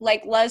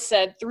 like Les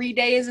said, 3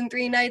 days and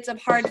 3 nights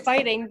of hard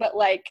fighting, but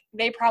like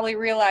they probably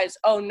realize,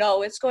 oh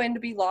no, it's going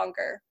to be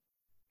longer.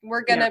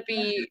 We're gonna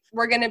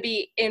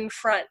be in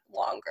front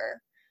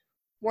longer.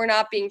 We're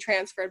not being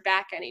transferred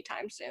back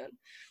anytime soon.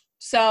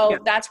 So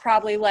that's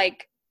probably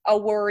like a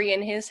worry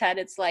in his head.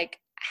 It's like,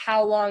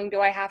 how long do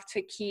I have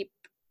to keep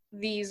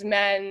these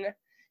men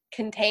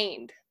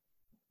contained?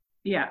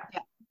 Yeah.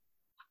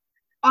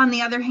 On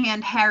the other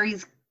hand,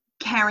 Harry's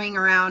carrying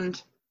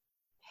around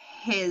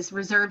his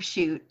reserve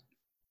chute,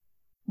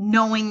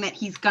 knowing that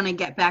he's gonna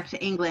get back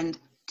to England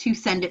to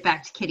send it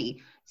back to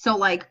Kitty. So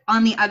like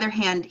on the other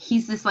hand,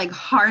 he's this like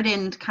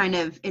hardened kind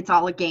of, it's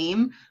all a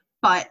game,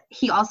 but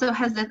he also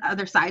has this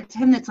other side to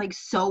him that's like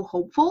so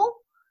hopeful.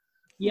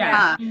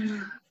 Yeah.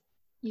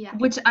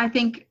 Which I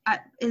think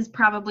is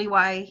probably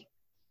why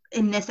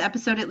in this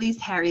episode at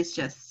least, Harry's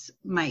just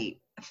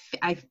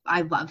I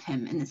love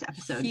him in this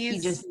episode. He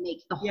just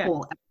makes the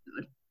whole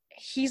episode.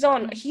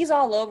 He's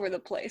all over the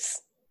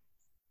place.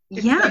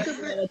 Yeah.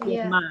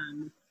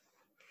 Man.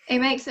 It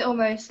makes it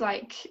almost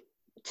like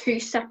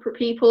 2 separate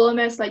people,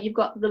 almost like you've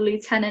got the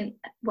Lieutenant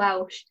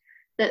Welsh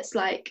that's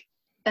like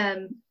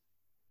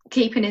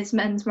keeping his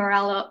men's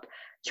morale up,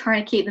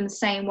 trying to keep them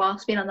sane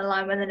whilst being on the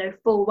line when they know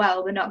full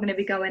well they're not going to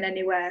be going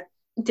anywhere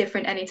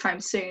different anytime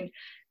soon.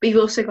 But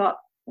you've also got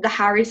the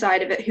Harry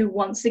side of it, who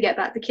wants to get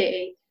back to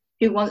Kitty,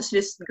 who wants to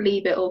just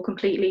leave it all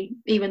completely,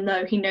 even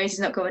though he knows he's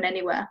not going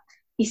anywhere.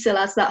 He still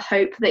has that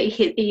hope that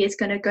he is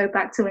going to go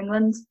back to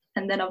England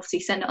and then obviously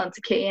send it on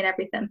to Kitty and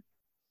everything.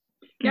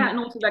 Yeah, and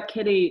also that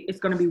Kitty is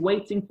going to be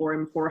waiting for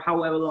him for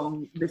however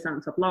long this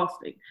ends up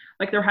lasting.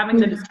 Like, they're having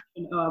the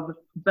discussion of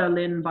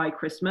Berlin by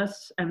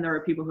Christmas, and there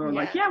are people who are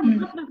like, yeah, we're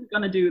definitely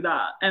going to do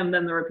that. And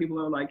then there are people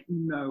who are like,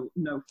 no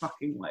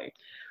fucking way.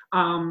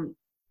 And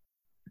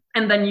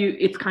then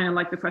it's kind of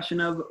like the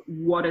question of,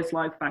 what is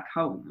life back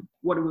home?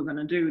 What are we going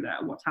to do there?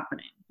 What's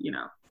happening, you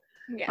know?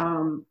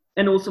 Yeah.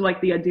 And also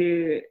like the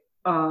idea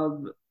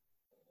of,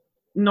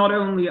 not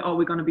only are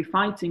we going to be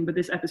fighting, but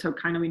this episode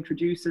kind of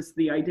introduces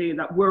the idea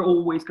that we're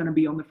always going to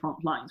be on the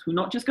front lines. We're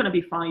not just going to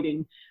be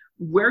fighting.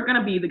 We're going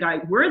to be the guy.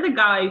 We're the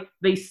guy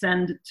they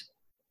send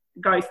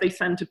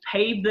to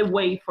pave the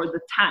way for the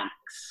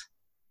tanks.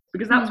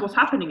 Because that's what's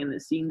happening in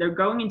this scene. They're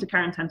going into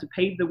quarantine to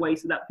pave the way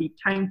so that the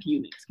tank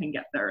units can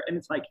get there. And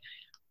it's like,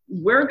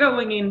 we're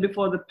going in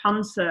before the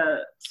Panzer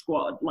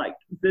squad. Like,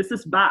 this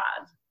is bad.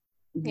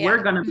 Yeah.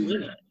 We're going to be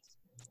in it.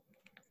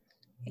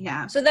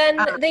 Yeah. So then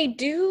they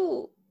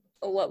do...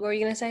 What were you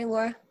going to say,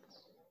 Laura?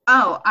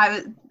 Oh, I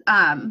was,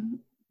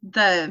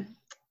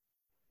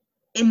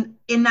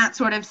 in that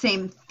sort of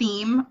same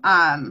theme,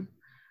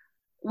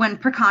 when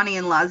Prakani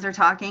and Luz are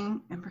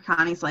talking, and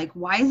Prakani's like,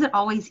 why is it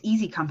always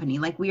Easy Company?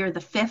 Like, we are the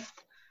 5th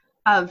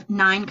of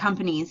 9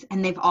 companies,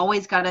 and they've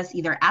always got us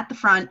either at the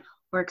front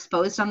or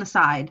exposed on the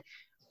side,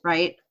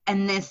 right?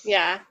 And this,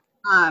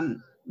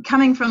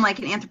 coming from like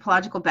an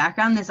anthropological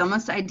background, this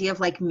almost idea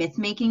of like myth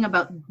making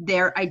about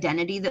their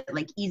identity, that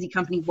like Easy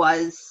Company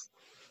was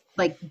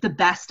like the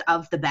best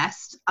of the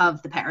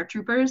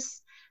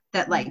paratroopers,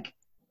 that like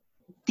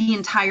the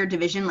entire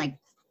division like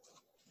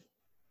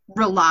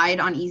relied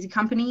on Easy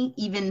Company,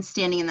 even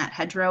standing in that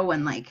hedgerow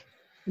when like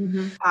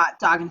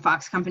Dog and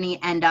Fox Company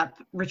end up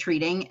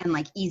retreating and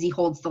like Easy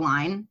holds the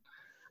line.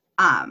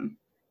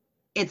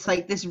 It's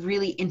like this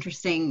really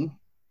interesting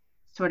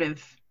sort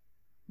of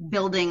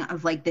building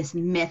of like this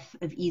myth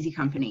of Easy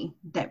Company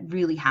that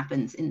really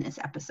happens in this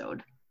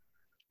episode.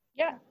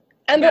 Yeah.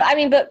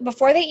 But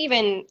before they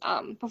even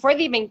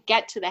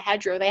get to the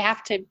hedgerow, they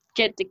have to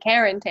get to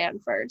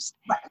Carentan first.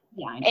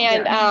 Right.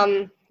 Yeah,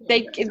 and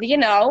they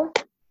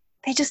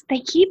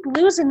keep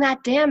losing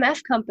that damn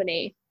F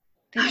Company.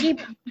 They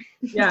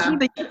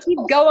keep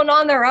going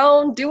on their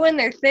own, doing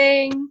their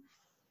thing.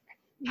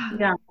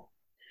 Yeah.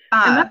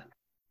 And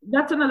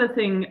that's another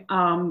thing.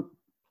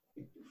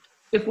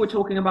 If we're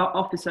talking about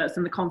officers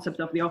and the concept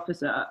of the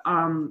officer,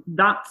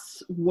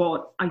 that's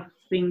what I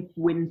think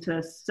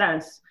Winter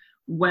says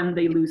when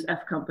they lose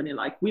F Company.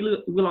 Like, we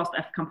lost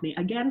F Company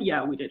again.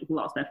 Yeah, we did. We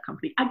lost F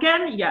Company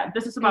again. Yeah,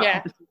 this is about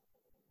officers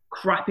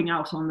crapping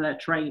out on their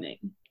training.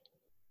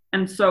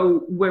 And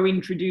so we're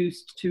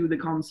introduced to the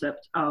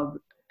concept of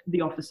the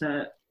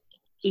officer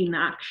in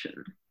action.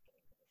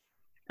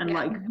 And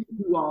like,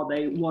 who are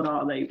they? What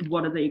are they?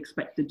 What are they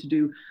expected to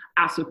do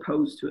as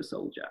opposed to a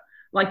soldier?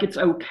 Like, it's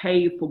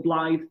okay for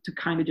Blythe to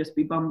kind of just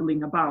be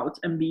bumbling about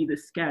and be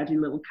this scaredy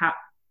little cat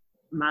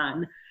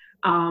man.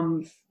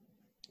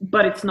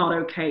 But it's not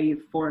okay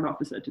for an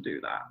officer to do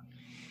that.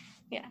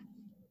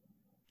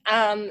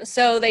 Yeah.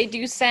 So they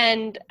do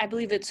send, I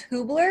believe it's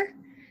Hubler,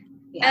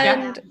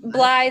 and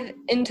Blythe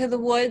into the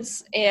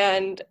woods,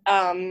 and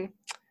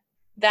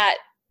that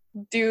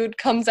dude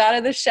comes out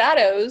of the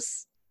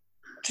shadows,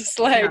 just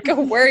like,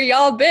 where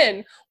y'all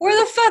been? Where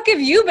the fuck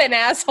have you been,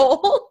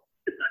 asshole?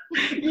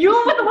 You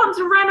were the ones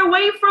who ran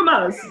away from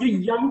us, you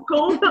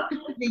yokel.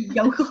 The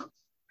yokel.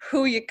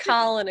 Who you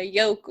calling a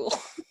yokel?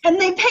 And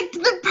they picked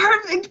the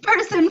perfect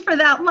person for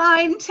that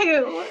line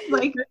too.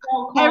 Like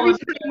every time.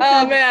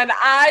 Oh man,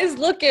 eyes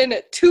looking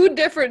at two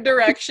different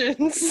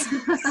directions.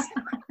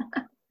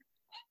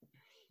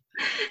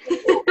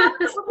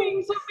 You're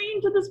being so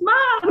mean to this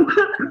man.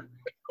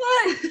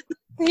 What?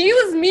 He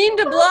was mean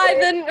to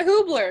Blythe and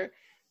Hoobler.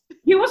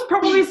 He was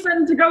probably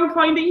sent to go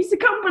find Easy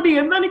Company,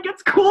 and then he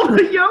gets called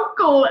a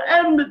yokel,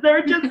 and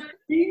they're just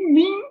being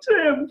mean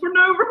to him for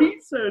no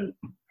reason.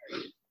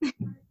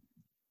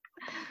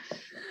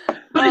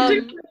 But I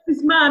do get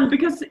this man,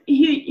 because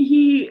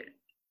he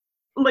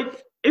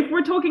like, if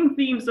we're talking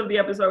themes of the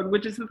episode,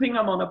 which is the thing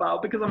I'm on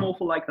about, because I'm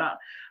awful like that,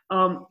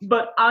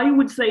 but I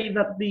would say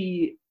that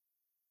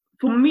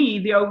for me,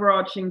 the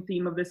overarching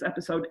theme of this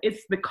episode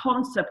is the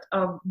concept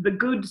of the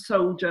good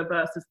soldier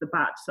versus the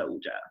bad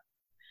soldier.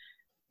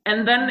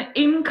 And then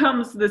in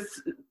comes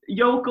this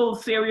yokel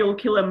serial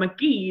killer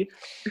McGee,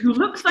 who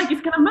looks like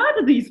he's going to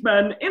murder these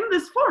men in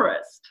this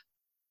forest.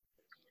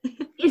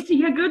 Is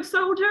he a good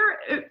soldier?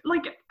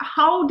 Like,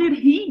 how did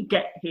he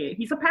get here?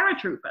 He's a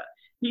paratrooper.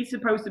 He's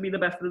supposed to be the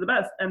best of the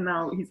best, and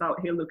now he's out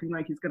here looking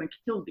like he's going to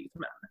kill these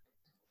men.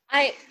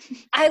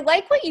 I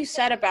like what you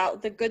said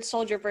about the good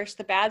soldier versus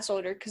the bad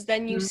soldier, because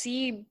then you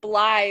see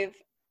Blythe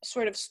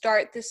sort of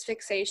start this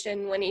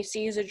fixation when he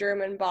sees a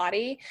German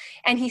body,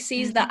 and he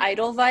sees the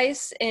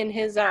Edelweiss in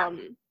his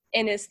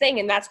thing,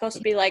 and that's supposed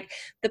to be like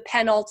the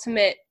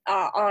penultimate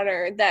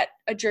honor that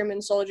a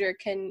German soldier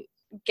can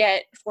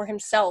get for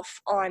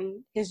himself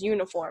on his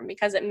uniform,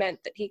 because it meant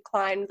that he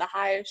climbed the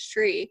highest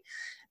tree.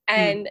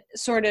 And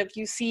sort of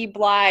you see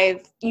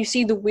Blythe, you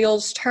see the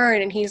wheels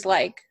turn, and he's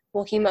like,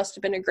 well, he must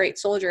have been a great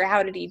soldier.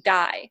 How did he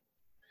die?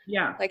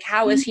 Yeah. Like,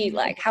 how is he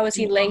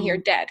laying here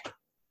dead?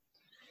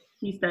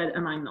 He's dead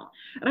and I'm not.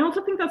 And I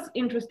also think that's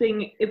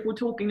interesting if we're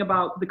talking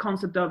about the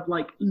concept of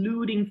like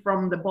looting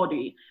from the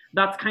body.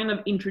 That's kind of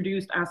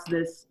introduced as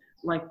this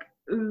like,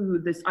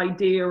 this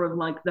idea of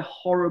like the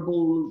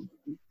horrible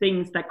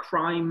things that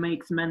crime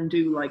makes men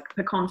do. Like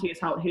Peconti is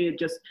out here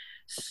just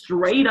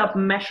straight up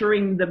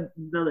measuring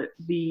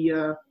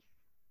the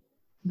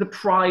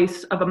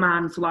price of a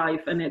man's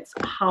life, and it's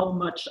how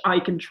much I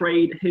can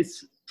trade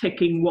his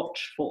ticking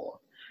watch for.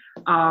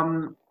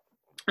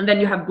 And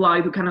then you have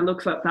Blythe, who kind of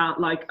looks at that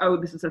like, oh,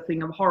 this is a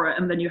thing of horror.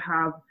 And then you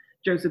have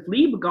Joseph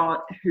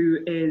Liebgott, who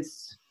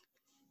is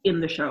in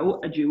the show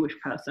a Jewish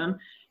person.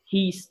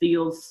 He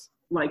steals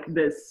like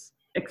this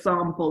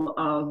example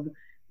of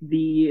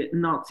the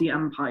Nazi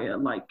empire.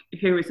 Like,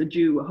 here is a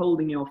Jew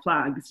holding your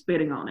flag,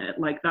 spitting on it.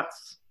 Like,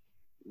 that's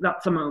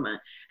a moment.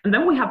 And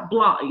then we have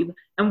Blythe,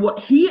 and what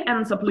he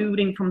ends up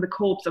looting from the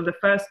corpse of the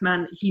first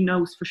man he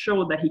knows for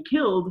sure that he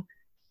killed,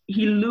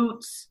 he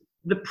loots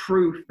the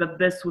proof that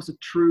this was a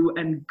true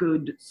and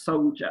good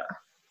soldier.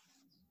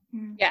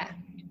 Yeah.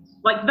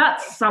 Like,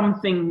 that's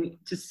something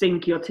to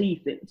sink your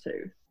teeth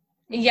into.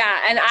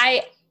 Yeah, and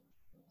I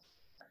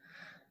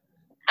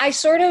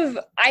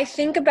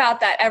think about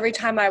that every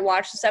time I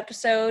watch this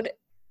episode,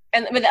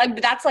 but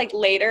that's like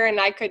later, and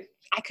I could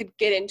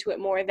get into it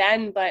more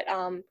then, but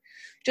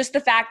just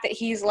the fact that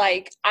he's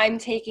like, I'm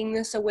taking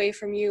this away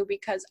from you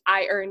because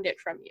I earned it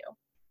from you.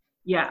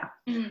 Yeah.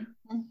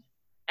 Mm-hmm.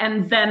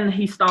 And then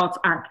he starts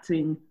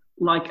acting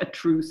like a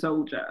true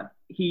soldier.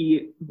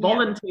 He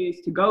volunteers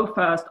to go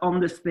first on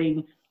this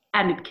thing,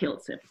 and it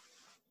kills him.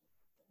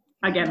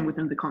 Again,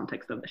 within the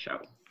context of the show.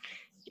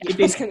 Yeah,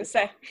 I was going to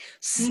say,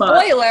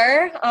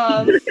 spoiler.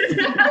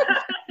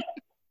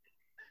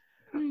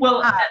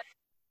 Well,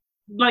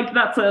 like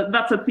that's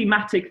a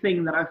thematic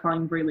thing that I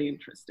find really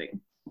interesting.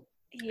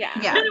 Yeah.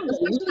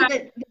 Especially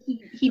that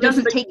he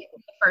doesn't take it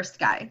with the first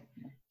guy.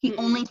 He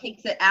only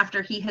takes it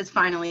after he has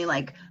finally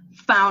like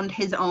found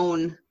his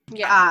own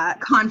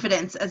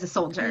confidence as a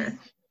soldier.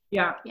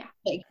 Yeah.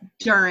 Like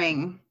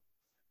during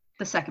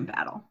the second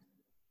battle.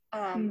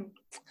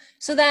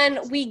 So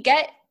then we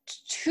get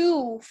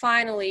to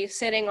finally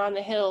sitting on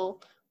the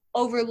hill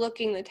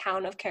overlooking the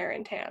town of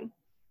Carentan.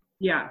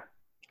 Yeah.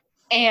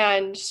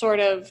 And sort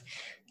of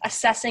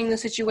assessing the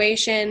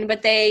situation,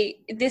 but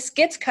this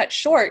gets cut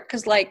short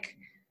because like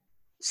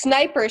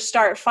snipers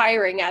start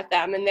firing at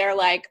them, and they're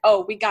like,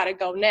 oh, we gotta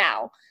go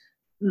now.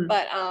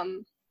 But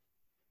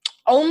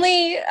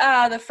only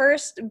the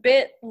first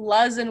bit,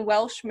 Luz and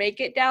Welsh make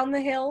it down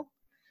the hill,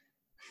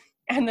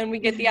 and then we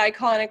get the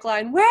iconic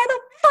line, where the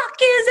fuck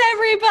is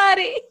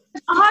everybody?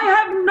 I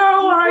have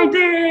no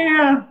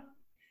idea.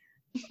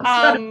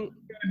 Good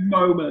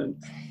moment.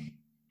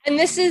 And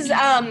this is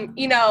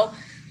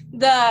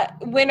the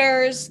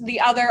winners, the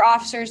other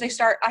officers, they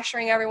start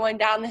ushering everyone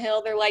down the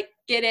hill. They're like,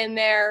 get in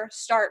there,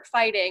 start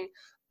fighting.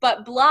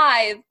 But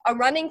Blythe, a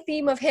running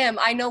theme of him,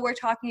 I know we're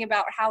talking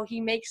about how he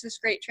makes this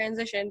great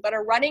transition, but a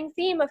running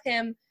theme of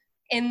him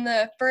in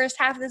the first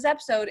half of this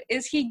episode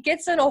is he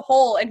gets in a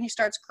hole and he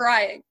starts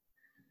crying.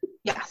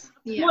 Yes.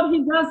 Yeah. What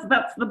he does,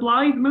 that's the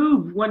Blythe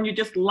move, when you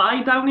just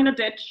lie down in a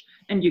ditch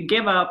and you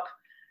give up.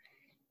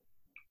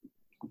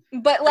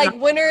 But like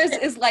Winners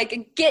is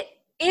like, get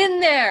in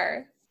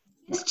there.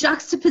 This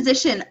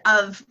juxtaposition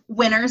of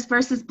Winners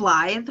versus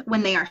Blythe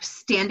when they are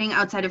standing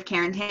outside of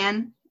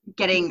Carentan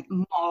getting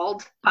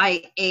mauled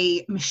by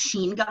a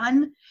machine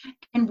gun,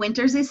 and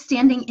Winters is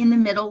standing in the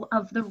middle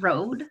of the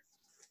road.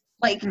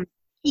 Like,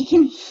 he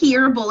can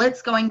hear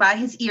bullets going by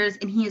his ears,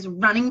 and he is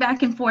running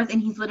back and forth,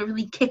 and he's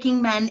literally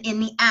kicking men in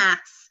the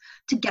ass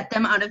to get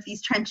them out of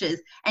these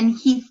trenches. And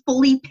he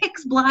fully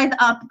picks Blythe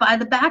up by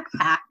the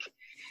backpack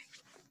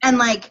and,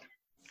 like,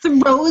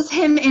 throws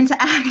him into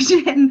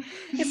action.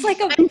 It's like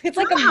a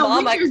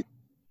mama. Winters,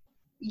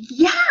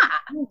 yeah.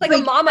 It's like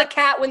a mama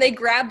cat when they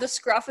grab the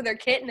scruff of their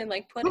kitten and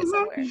like put it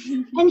somewhere.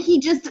 And he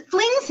just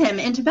flings him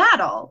into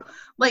battle.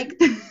 Like,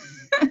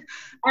 and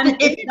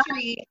it's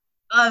very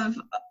of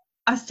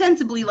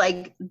ostensibly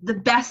like the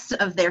best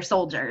of their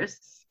soldiers.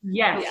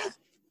 Yes. Yeah.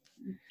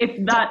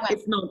 If that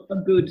is not a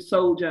good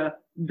soldier,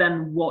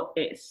 then what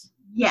is?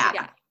 Yeah.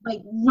 Yeah. Like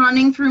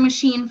running through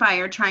machine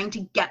fire, trying to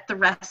get the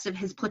rest of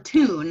his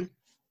platoon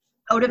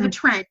out of a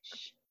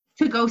trench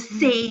to go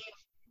save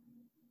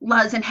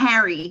Luz and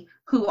Harry,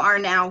 who are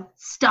now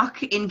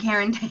stuck in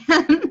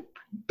Carentan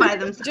by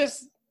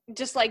themselves.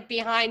 Just like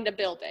behind a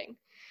building.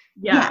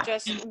 Yeah.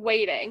 Just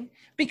waiting.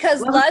 Because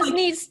Well, Luz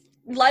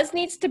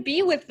needs to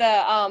be with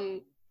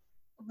the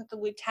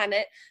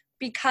lieutenant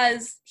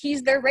because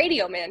he's their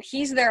radio man.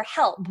 He's their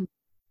help.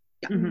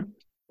 Mhm.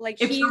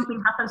 Like If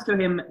something happens to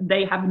him,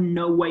 they have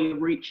no way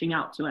of reaching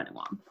out to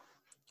anyone.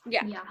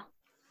 yeah.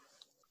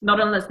 Not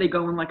unless they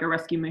go on like a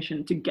rescue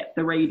mission to get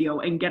the radio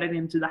and get it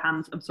into the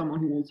hands of someone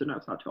who also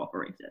knows how to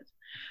operate it.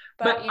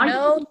 But you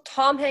know,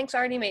 Tom Hanks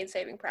already made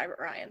Saving Private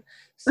Ryan.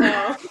 So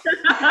Tom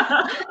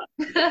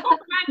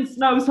Hanks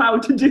knows how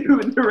to do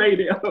with the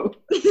radio.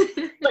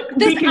 Like,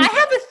 I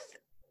have a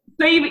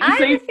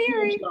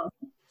theory.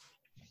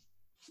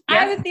 I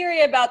Yes. have a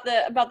theory about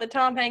the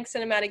Tom Hanks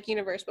cinematic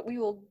universe, but we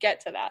will get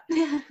to that.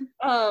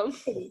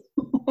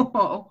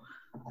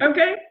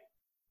 Okay.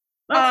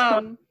 That's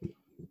fun.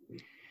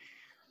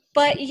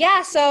 But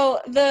yeah,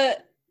 so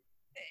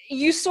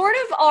you sort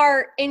of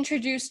are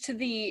introduced to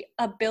the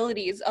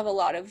abilities of a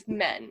lot of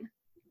men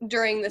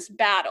during this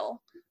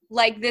battle.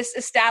 Like, this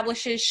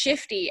establishes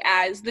Shifty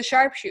as the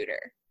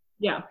sharpshooter.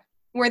 Yeah.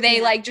 Where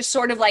they like just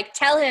sort of like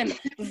tell him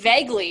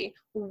vaguely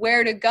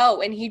where to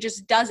go, and he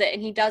just does it,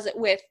 and he does it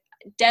with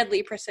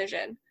deadly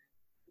precision.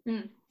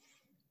 Yeah,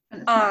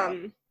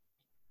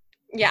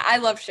 I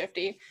love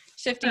Shifty.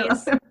 Shifty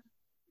is amazing.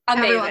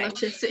 Everyone loves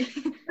Shifty.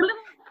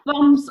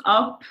 Thumbs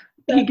up.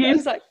 He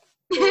gives like,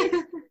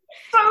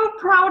 so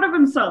proud of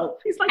himself.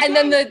 He's like, and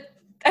then the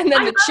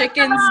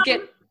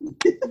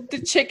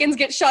chickens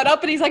get shut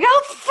up, and he's like,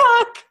 oh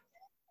fuck.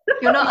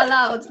 You're not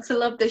allowed to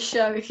love this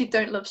show if you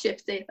don't love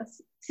Shifty.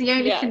 That's the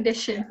only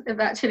condition of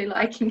actually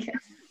liking it.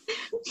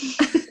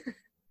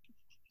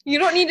 You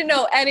don't need to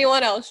know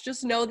anyone else.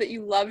 Just know that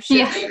you love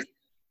Shifty.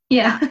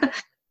 Yeah.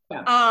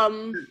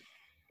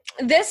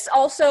 This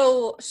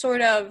also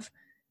sort of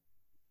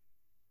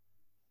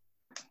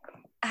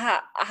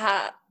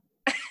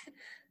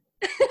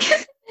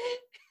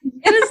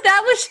it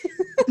establishes.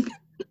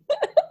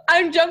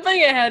 I'm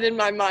jumping ahead in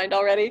my mind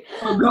already.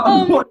 oh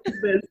god, what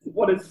is this?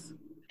 What is?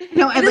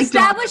 No, It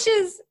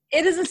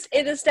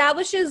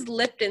establishes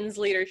Lipton's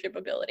leadership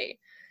ability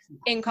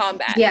in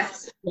combat.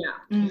 Yes. Yeah.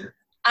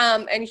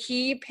 And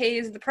he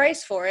pays the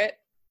price for it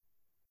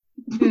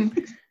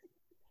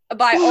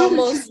by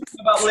almost.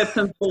 About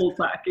Lipton's ball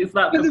sack. Is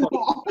that the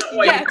point?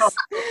 Yes.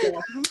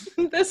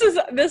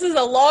 This is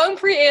a long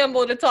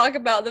preamble to talk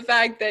about the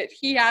fact that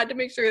he had to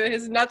make sure that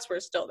his nuts were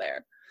still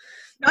there.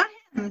 Not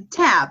him,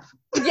 Tab.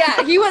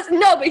 Yeah, he was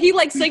but he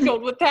like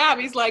signaled with Tab.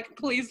 He's like,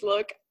 please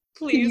look,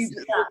 please.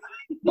 Yeah.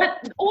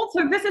 But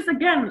also, this is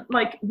again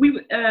like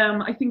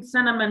I think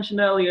Senna mentioned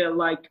earlier,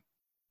 like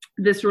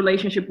this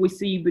relationship we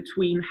see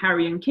between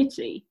Harry and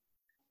Kitty.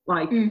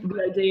 Like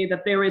the idea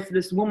that there is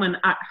this woman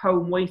at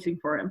home waiting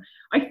for him.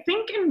 I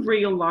think in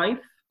real life,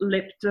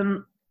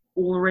 Lipton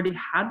already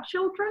had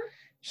children.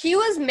 He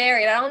was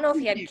married. I don't know if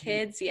he had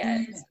kids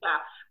yet. Yeah,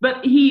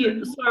 but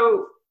in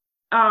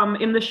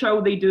the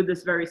show they do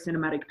this very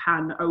cinematic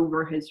pan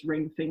over his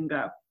ring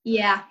finger.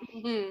 Yeah.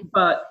 Mm-hmm.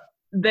 But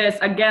there's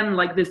again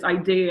like this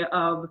idea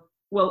of,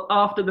 well,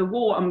 after the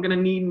war, I'm gonna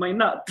need my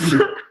nuts.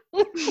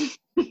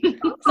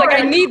 It's like,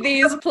 I need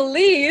these,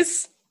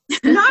 please.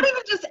 Not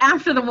even just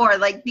after the war.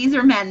 Like, these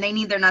are men. They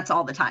need their nuts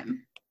all the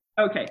time.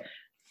 Okay.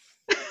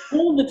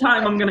 All the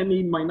time I'm gonna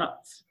need my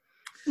nuts.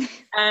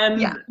 And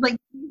Yeah, like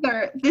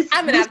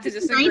I'm gonna have to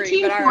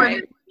disagree, but all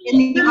right.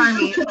 In the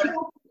army.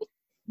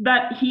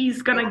 that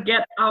he's gonna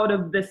get out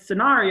of this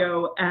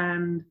scenario,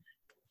 and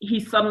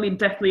he's suddenly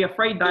deathly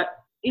afraid that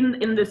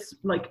in this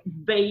like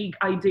vague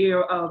idea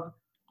of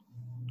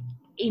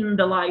in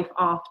the life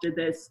after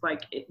this,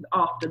 like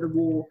after the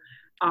war,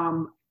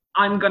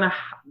 I'm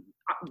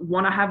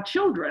want to have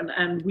children,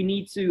 and we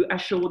need to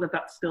assure that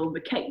that's still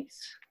the case.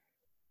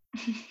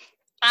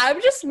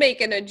 I'm just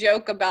making a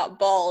joke about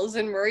balls,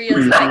 and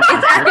Maria's like,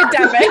 it's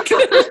academic.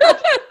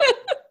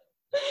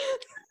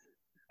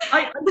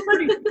 I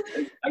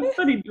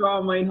studied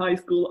drama in high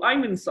school.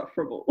 I'm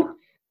insufferable.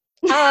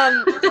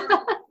 Oh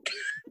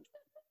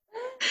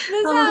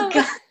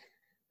god,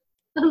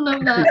 I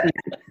love that.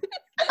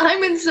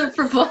 I'm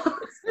insufferable.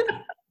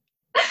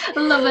 I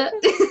love it.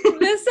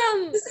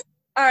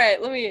 All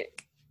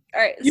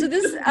right, so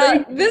this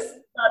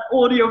that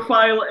audio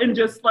file and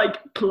just like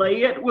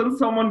play it when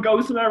someone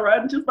goes in a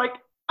rant, just like,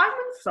 I'm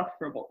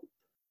insufferable.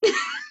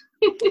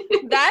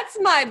 that's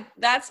my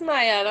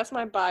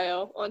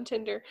bio on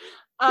Tinder.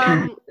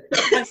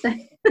 It's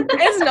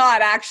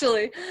not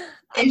actually,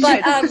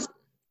 but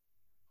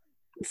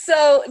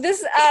so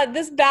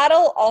this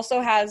battle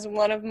also has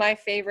one of my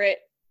favorite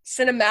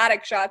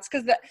cinematic shots,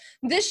 because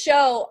this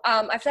show,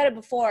 I've said it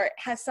before,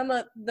 has some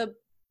of the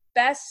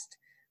best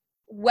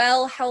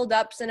well held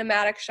up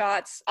cinematic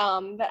shots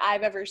that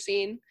I've ever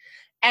seen,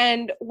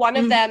 and one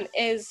of them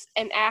is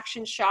an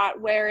action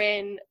shot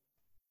wherein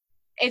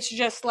it's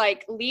just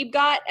like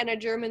Liebgott and a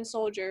German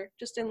soldier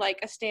just in like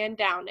a stand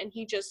down, and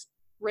he just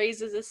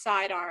raises his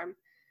sidearm.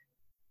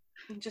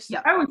 Just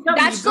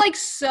that's like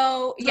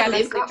so that's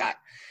Liebgott.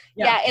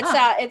 Yeah,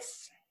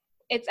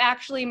 it's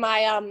actually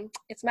my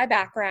it's my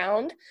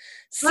background.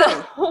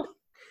 So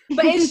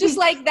but it's just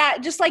like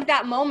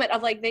that moment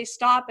of like they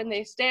stop and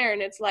they stare,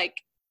 and it's like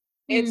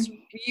it's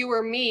you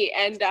or me,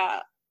 and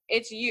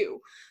it's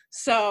you.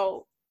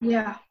 So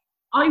yeah,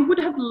 I would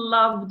have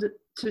loved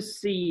to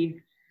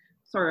see.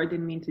 Sorry, I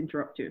didn't mean to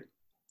interrupt you.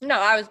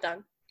 No, I was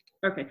done.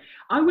 Okay,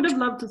 I would have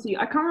loved to see.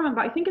 I can't remember.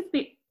 I think it's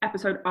the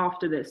episode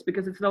after this,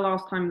 because it's the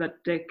last time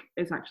that Dick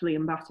is actually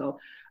in battle,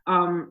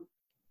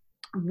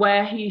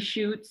 where he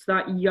shoots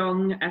that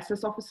young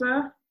SS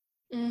officer,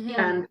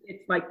 and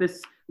it's like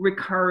this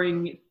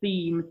recurring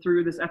theme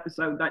through this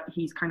episode that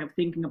he's kind of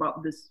thinking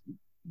about this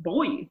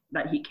boy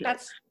that he killed.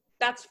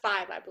 That's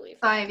 5, I believe.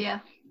 5, yeah.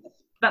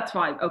 That's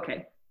 5.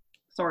 Okay.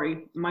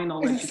 Sorry, my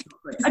knowledge is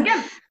not great.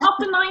 Again,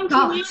 after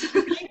 19 years,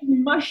 we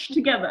mush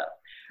together.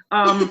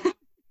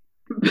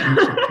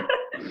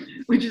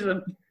 Which is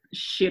a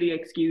shitty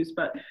excuse,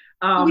 but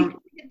I would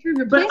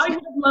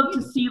have loved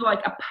to see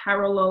like a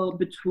parallel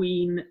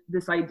between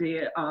this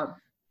idea of,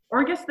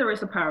 or I guess there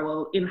is a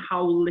parallel in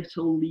how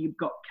little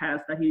Liebgott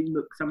cares that he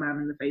looks a man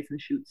in the face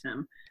and shoots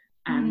him,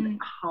 and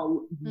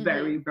how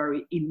very,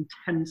 very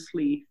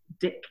intensely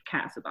Dick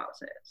cares about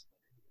it.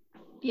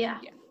 Yeah.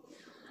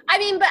 I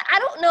mean, but I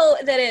don't know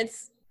that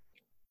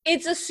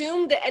it's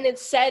assumed and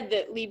it's said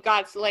that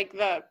Liebgott's like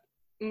the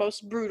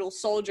most brutal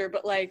soldier,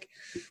 but like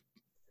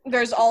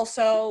there's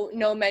also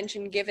no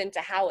mention given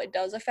to how it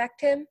does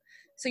affect him.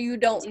 So you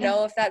don't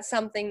know if that's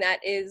something that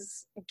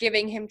is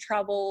giving him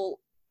trouble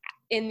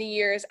in the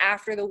years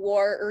after the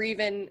war, or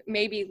even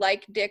maybe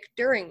like Dick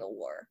during the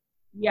war.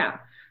 Yeah.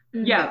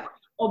 Yeah,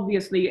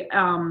 obviously.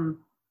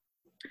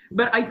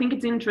 But I think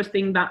it's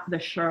interesting that the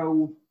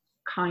show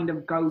kind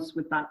of goes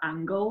with that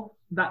angle,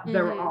 that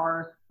there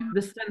are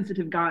the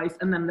sensitive guys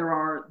and then there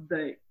are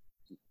the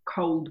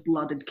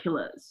cold-blooded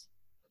killers.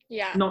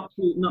 Yeah. Not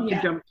to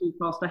jump too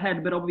fast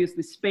ahead, but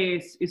obviously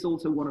Space is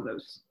also one of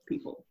those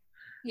people.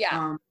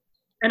 Yeah.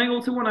 And I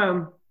also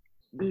want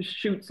to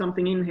shoot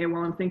something in here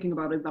while I'm thinking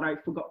about it that I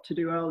forgot to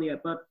do earlier.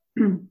 But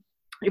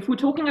if we're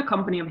talking a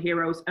company of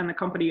heroes and a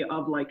company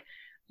of like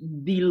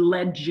the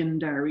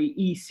legendary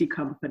Easy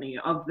Company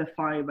of the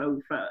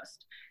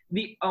 501st,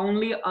 the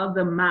only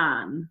other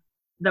man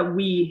that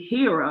we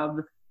hear of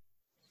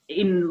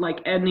in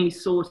like any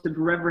sort of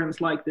reverence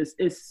like this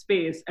is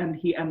Space, and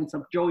he ends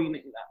up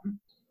joining them.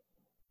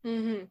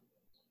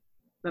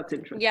 That's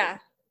interesting. Yeah,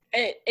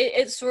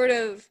 it sort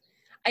of,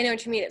 I know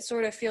what you mean. It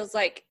sort of feels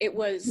like it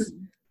was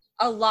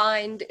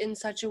aligned in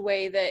such a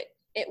way that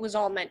it was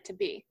all meant to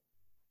be.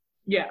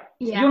 Yeah.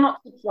 You're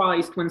not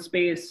surprised when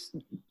Space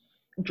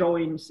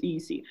joins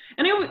Easy.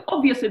 And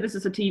obviously this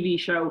is a TV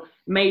show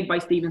made by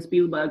Steven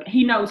Spielberg.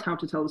 He knows how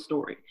to tell a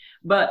story.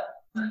 But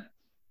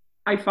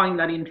I find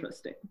that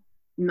interesting,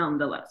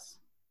 nonetheless.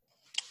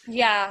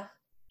 Yeah,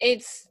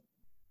 it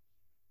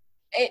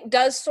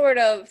does sort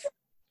of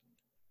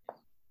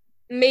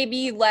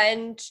maybe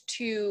lend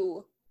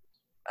to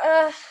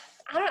I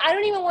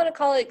don't even want to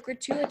call it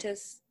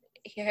gratuitous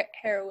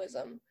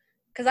heroism,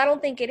 because I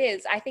don't think it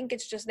is. I think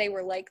it's just they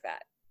were like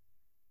that,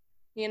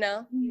 you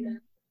know?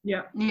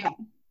 Yeah. And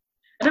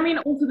I mean,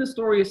 also the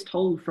story is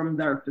told from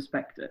their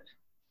perspective.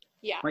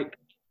 Yeah. Like,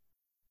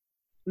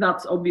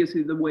 that's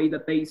obviously the way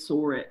that they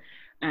saw it.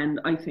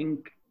 And I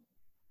think,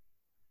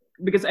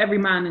 because every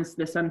man is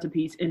the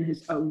centerpiece in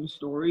his own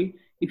story.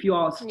 If you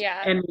ask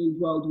any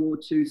World War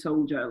II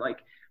soldier, like,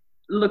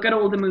 look at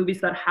all the movies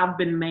that have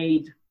been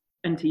made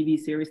and TV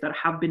series that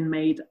have been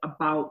made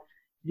about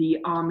the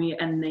Army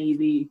and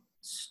Navy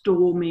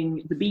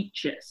storming the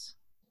beaches.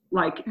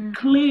 Like,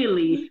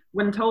 clearly,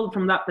 when told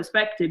from that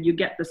perspective, you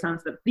get the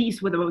sense that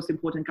these were the most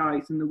important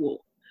guys in the war.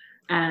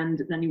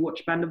 And then you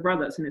watch Band of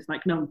Brothers, and it's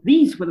like, no,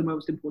 these were the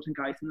most important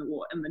guys in the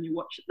war. And then you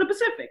watch The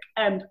Pacific,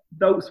 and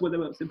those were the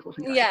most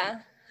important guys. Yeah.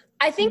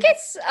 I think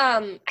it's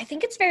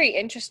very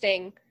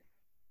interesting,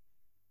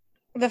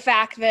 the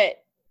fact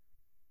that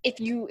if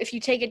you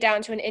take it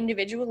down to an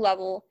individual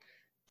level,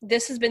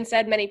 this has been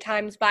said many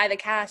times by the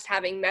cast,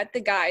 having met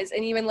the guys,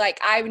 and even like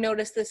I've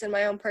noticed this in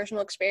my own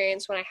personal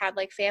experience when I had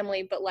like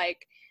family, but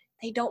like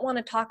they don't want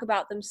to talk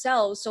about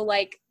themselves, so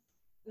like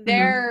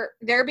they're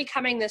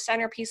becoming the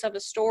centerpiece of a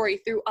story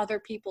through other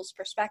people's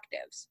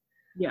perspectives.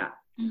 Yeah.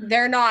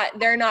 They're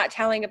not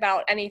telling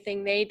about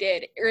anything they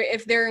did, or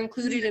if they're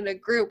included in a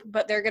group,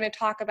 but they're going to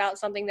talk about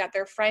something that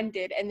their friend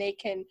did, and they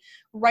can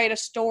write a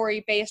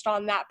story based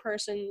on that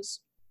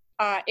person's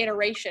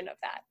iteration of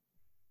that,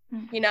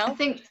 you know? I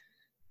think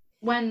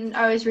when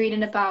I was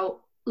reading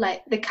about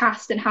like the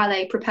cast and how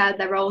they prepared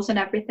their roles and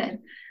everything,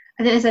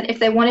 I think they said if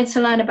they wanted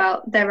to learn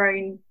about their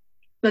own,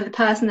 the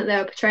person that they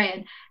were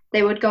portraying,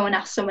 they would go and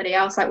ask somebody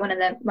else, like one of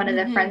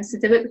their friends, to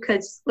do it,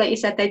 because like you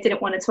said, they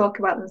didn't want to talk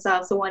about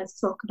themselves, they wanted to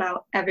talk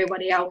about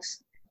everybody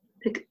else.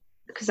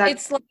 Because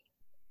it's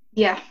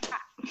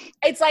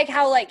like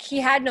how like he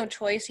had no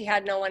choice, he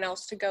had no one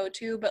else to go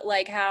to, but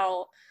like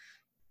how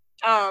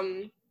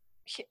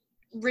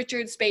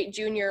Richard Speight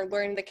Jr.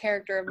 learned the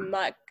character of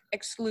Muck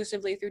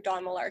exclusively through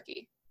Don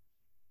Malarkey.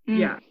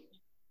 Yeah.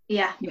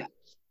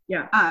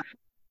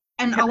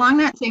 And along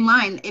that same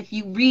line, if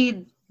you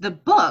read the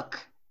book,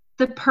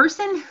 the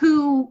person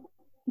who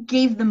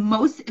gave the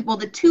most, well,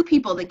 the two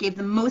people that gave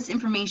the most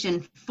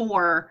information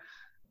for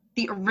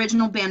the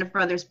original Band of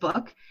Brothers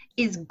book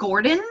is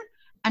Gordon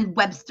and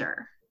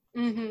Webster.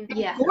 Mm-hmm.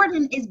 Yeah.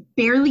 Gordon is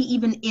barely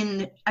even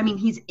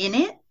he's in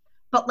it,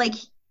 but like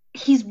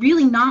he's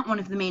really not one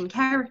of the main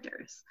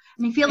characters.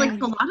 And I feel like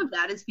a lot of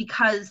that is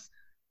because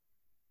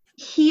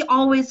he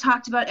always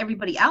talked about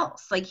everybody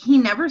else. Like he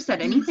never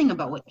said anything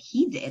about what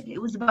he did.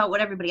 It was about what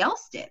everybody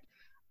else did.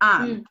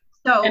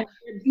 So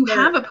you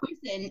have a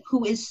person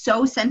who is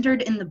so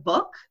centered in the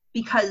book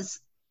because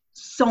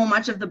so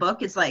much of the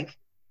book is like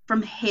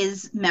from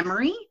his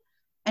memory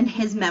and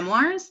his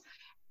memoirs,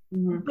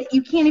 but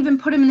you can't even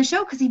put him in the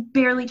show because he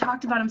barely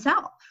talked about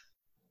himself.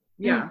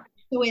 Yeah.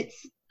 So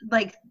it's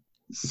like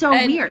so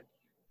weird.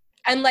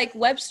 And like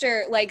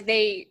Webster, like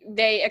they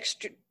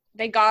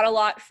got a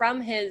lot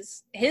from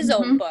his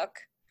own book,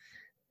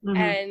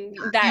 and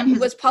that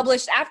was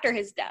published after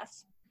his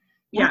death.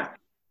 Yeah.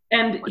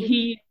 And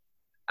he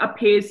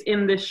appears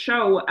in this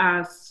show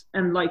as,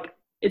 and like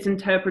it's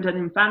interpreted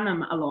in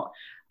fandom a lot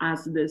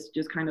as this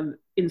just kind of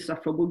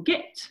insufferable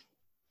git.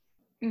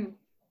 And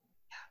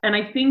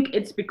I think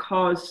it's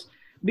because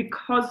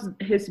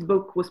his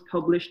book was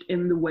published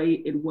in the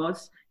way it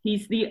was,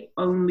 he's the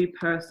only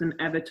person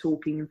ever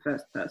talking in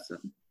first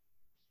person.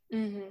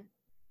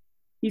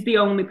 He's the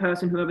only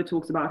person who ever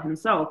talks about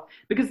himself,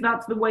 because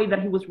that's the way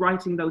that he was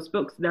writing those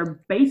books. They're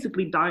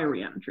basically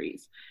diary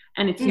entries,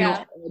 and it's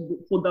not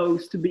for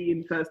those to be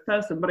in first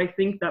person. But I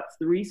think that's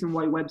the reason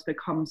why Webster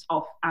comes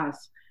off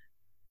as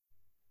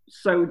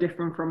so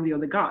different from the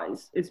other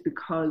guys. It's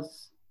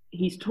because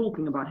he's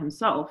talking about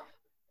himself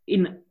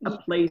in a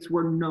place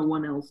where no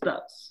one else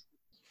does.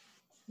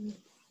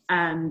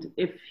 And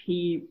if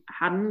he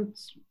hadn't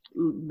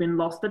been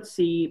lost at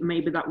sea,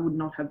 maybe that would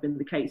not have been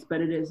the case,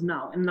 but it is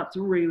now, and that's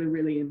a really,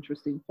 really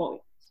interesting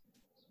point.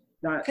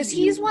 Because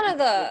he's one of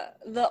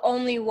the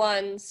only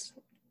ones,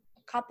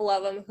 a couple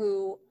of them,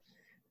 who,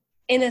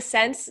 in a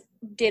sense,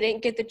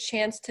 didn't get the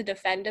chance to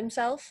defend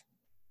himself.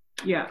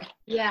 Yeah.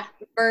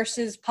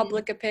 Versus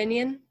public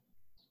opinion.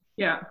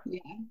 Yeah.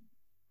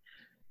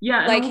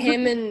 Like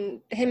him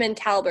and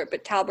Talbot,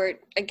 but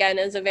Talbot again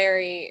is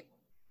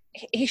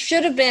he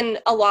should have been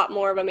a lot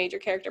more of a major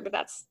character, but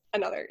that's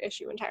another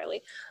issue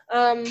entirely.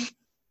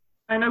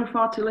 I know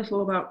far too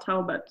little about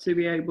Talbot to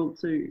be able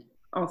to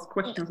ask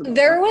questions about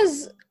there that.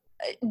 Was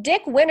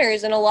Dick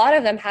Winters, and a lot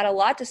of them had a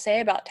lot to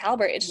say about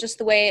Talbot. It's just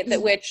the way that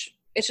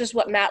it's just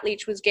what Matt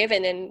Leach was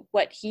given and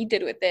what he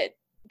did with it,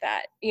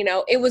 that, you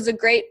know, it was a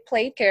great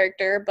played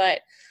character,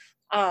 but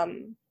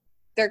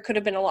there could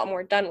have been a lot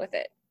more done with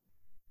it.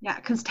 Yeah,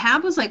 because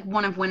Tab was like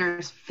one of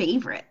Winters'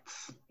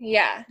 favorites.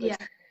 Yeah.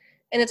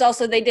 And it's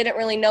also, they didn't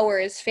really know where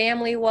his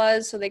family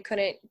was, so they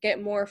couldn't get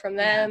more from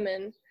them,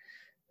 and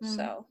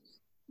so.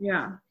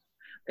 Yeah.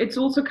 It's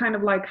also kind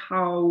of like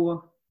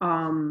how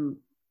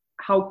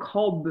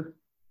Cobb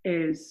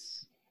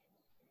is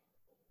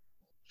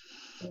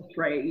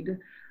portrayed.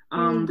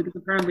 Because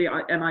apparently,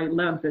 I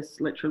learned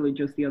this literally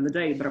just the other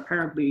day, but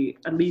apparently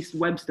at least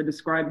Webster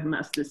described him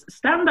as this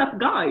stand-up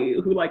guy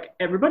who like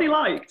everybody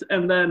liked,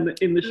 and then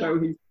in the show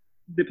he's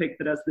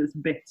depicted as this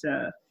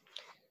bitter,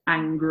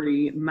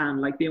 angry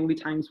man. Like the only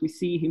times we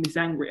see him is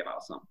angry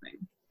about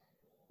something.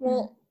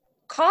 Well,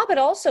 Cobb had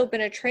also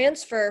been a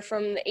transfer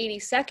from the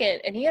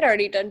 82nd, and he had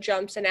already done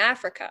jumps in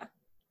Africa.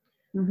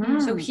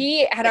 So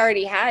he had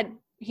already had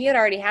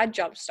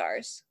jump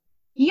stars.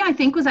 He, I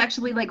think, was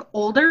actually like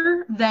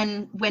older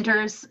than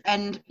Winters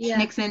and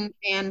Nixon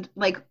and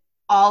like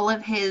all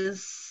of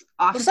his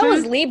officers. Well,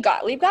 so was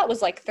Liebgott. Liebgott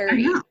was like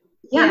 30.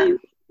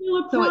 Still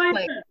a So it's private.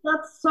 like-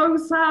 That's so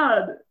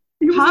sad.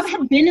 He was Cobb a-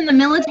 had been in the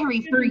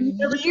military for He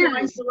never years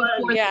tried to learn.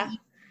 before Yeah. this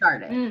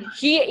started. Mm.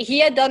 He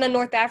had done a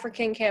North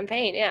African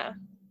campaign, yeah.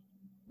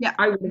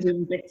 I would have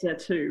been bitter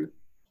too.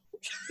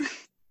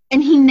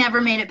 And he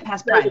never made it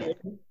past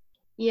private.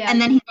 Yeah. And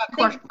then he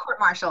got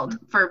court-martialed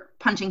for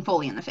punching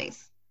Foley in the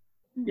face.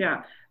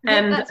 Yeah. Yeah,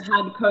 And that's-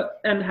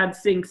 had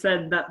Singh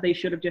said that they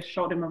should have just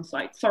shot him on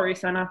sight. Sorry,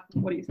 Senna.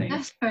 What are you saying?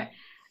 That's right.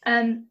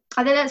 I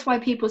think that's why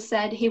people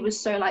said he was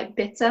so like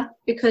bitter,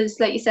 because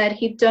like you said,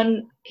 he'd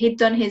done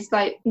his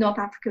like North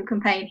African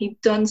campaign.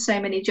 He'd done so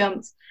many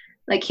jumps,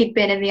 like he'd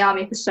been in the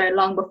army for so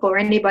long before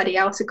anybody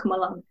else had come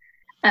along,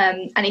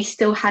 and he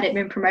still hadn't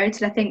been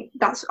promoted. I can't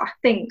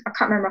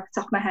remember off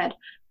the top of my head,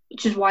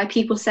 which is why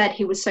people said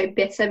he was so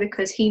bitter,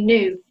 because he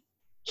knew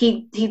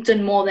he'd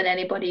done more than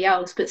anybody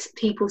else, but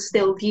people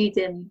still viewed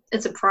him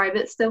as a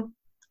private still.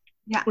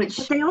 Yeah. Which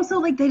But they also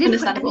like they didn't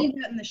put understandable. any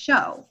of that in the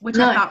show, which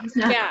No, I thought was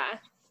no. Yeah.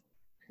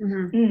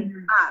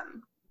 Mhm.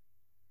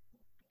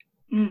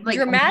 like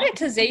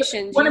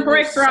Dramatization. Wanna you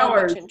break lose for so much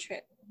hours.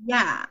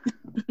 yeah.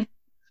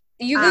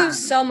 you lose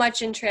so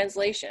much in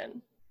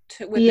translation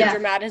with Yeah. the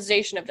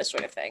dramatization of this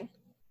sort of thing.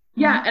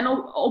 Yeah, and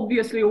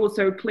obviously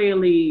also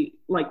clearly,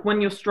 like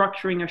when you're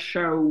structuring a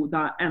show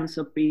that ends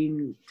up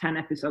being 10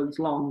 episodes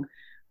long,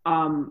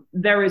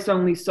 there is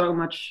only so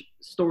much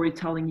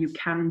storytelling you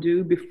can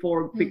do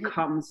before it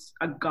becomes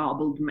a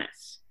garbled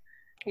mess.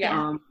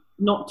 Yeah.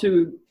 Not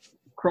to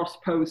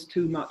cross-pose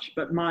too much,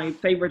 but my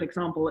favorite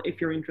example,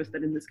 if you're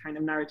interested in this kind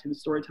of narrative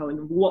storytelling,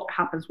 of what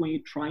happens when you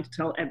try to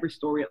tell every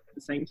story at the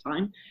same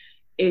time,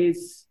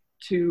 is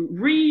to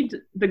read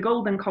The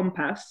Golden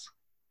Compass,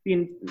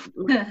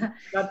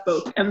 that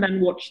book, and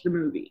then watch the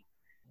movie.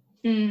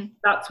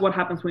 That's what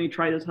happens when you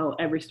try to tell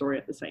every story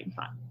at the same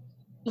time.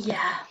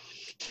 Yeah.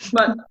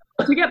 But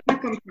to get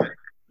back on track,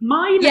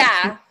 my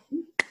Yeah.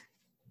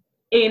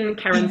 in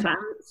Karen's hand.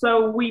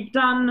 So we've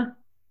done.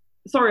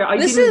 Sorry,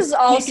 This didn't is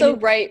also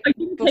take right. I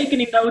didn't take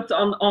any notes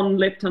on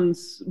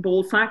Lipton's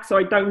ball sack, so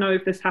I don't know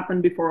if this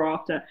happened before or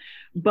after.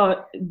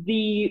 But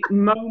the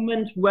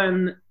moment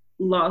when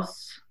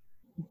Luz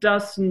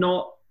does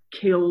not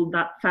kill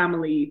that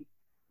family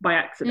by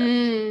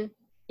accident,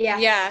 Yeah.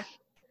 Yeah.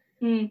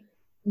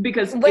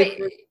 because Wait.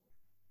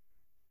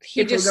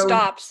 He if we're just going-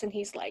 stops and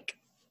he's like,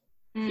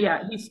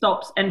 yeah, he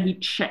stops and he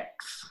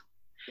checks.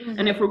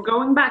 And if we're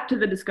going back to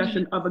the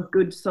discussion of a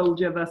good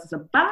soldier versus a bad